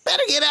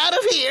 Better get out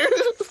of here.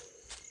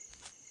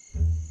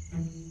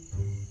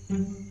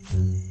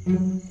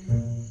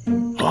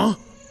 Huh?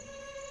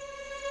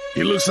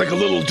 He looks like a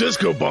little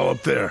disco ball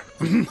up there.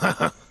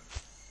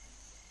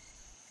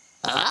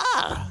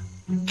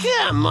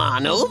 Come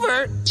on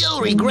over.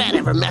 You'll regret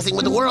ever messing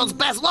with the world's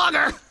best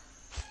logger.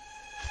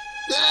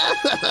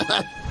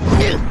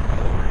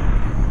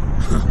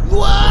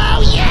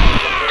 Whoa, yeah!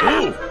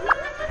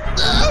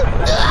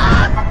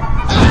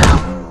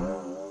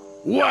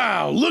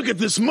 Wow, look at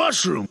this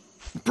mushroom.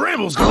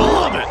 Bramble's gonna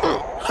love it.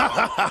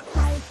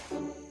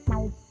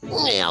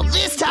 Well,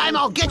 this time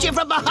I'll get you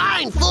from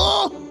behind,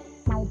 fool!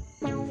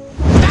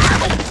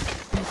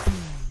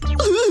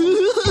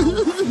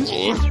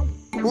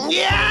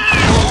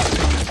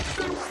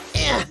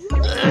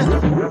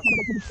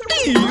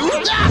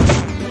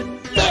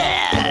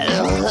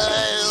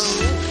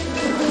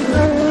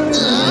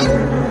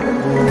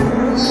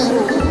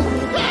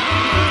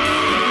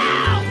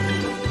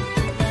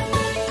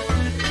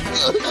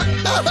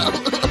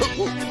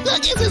 I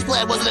guess this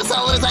plan wasn't as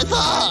solid as I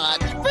thought.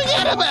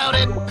 Forget about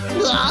it.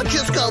 I'll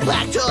just go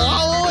back to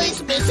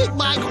always missing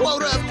my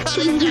quota of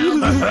cutting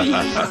down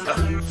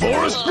trees.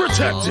 Forest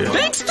protected.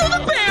 Thanks to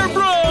the Bear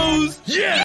Bros! Yeah!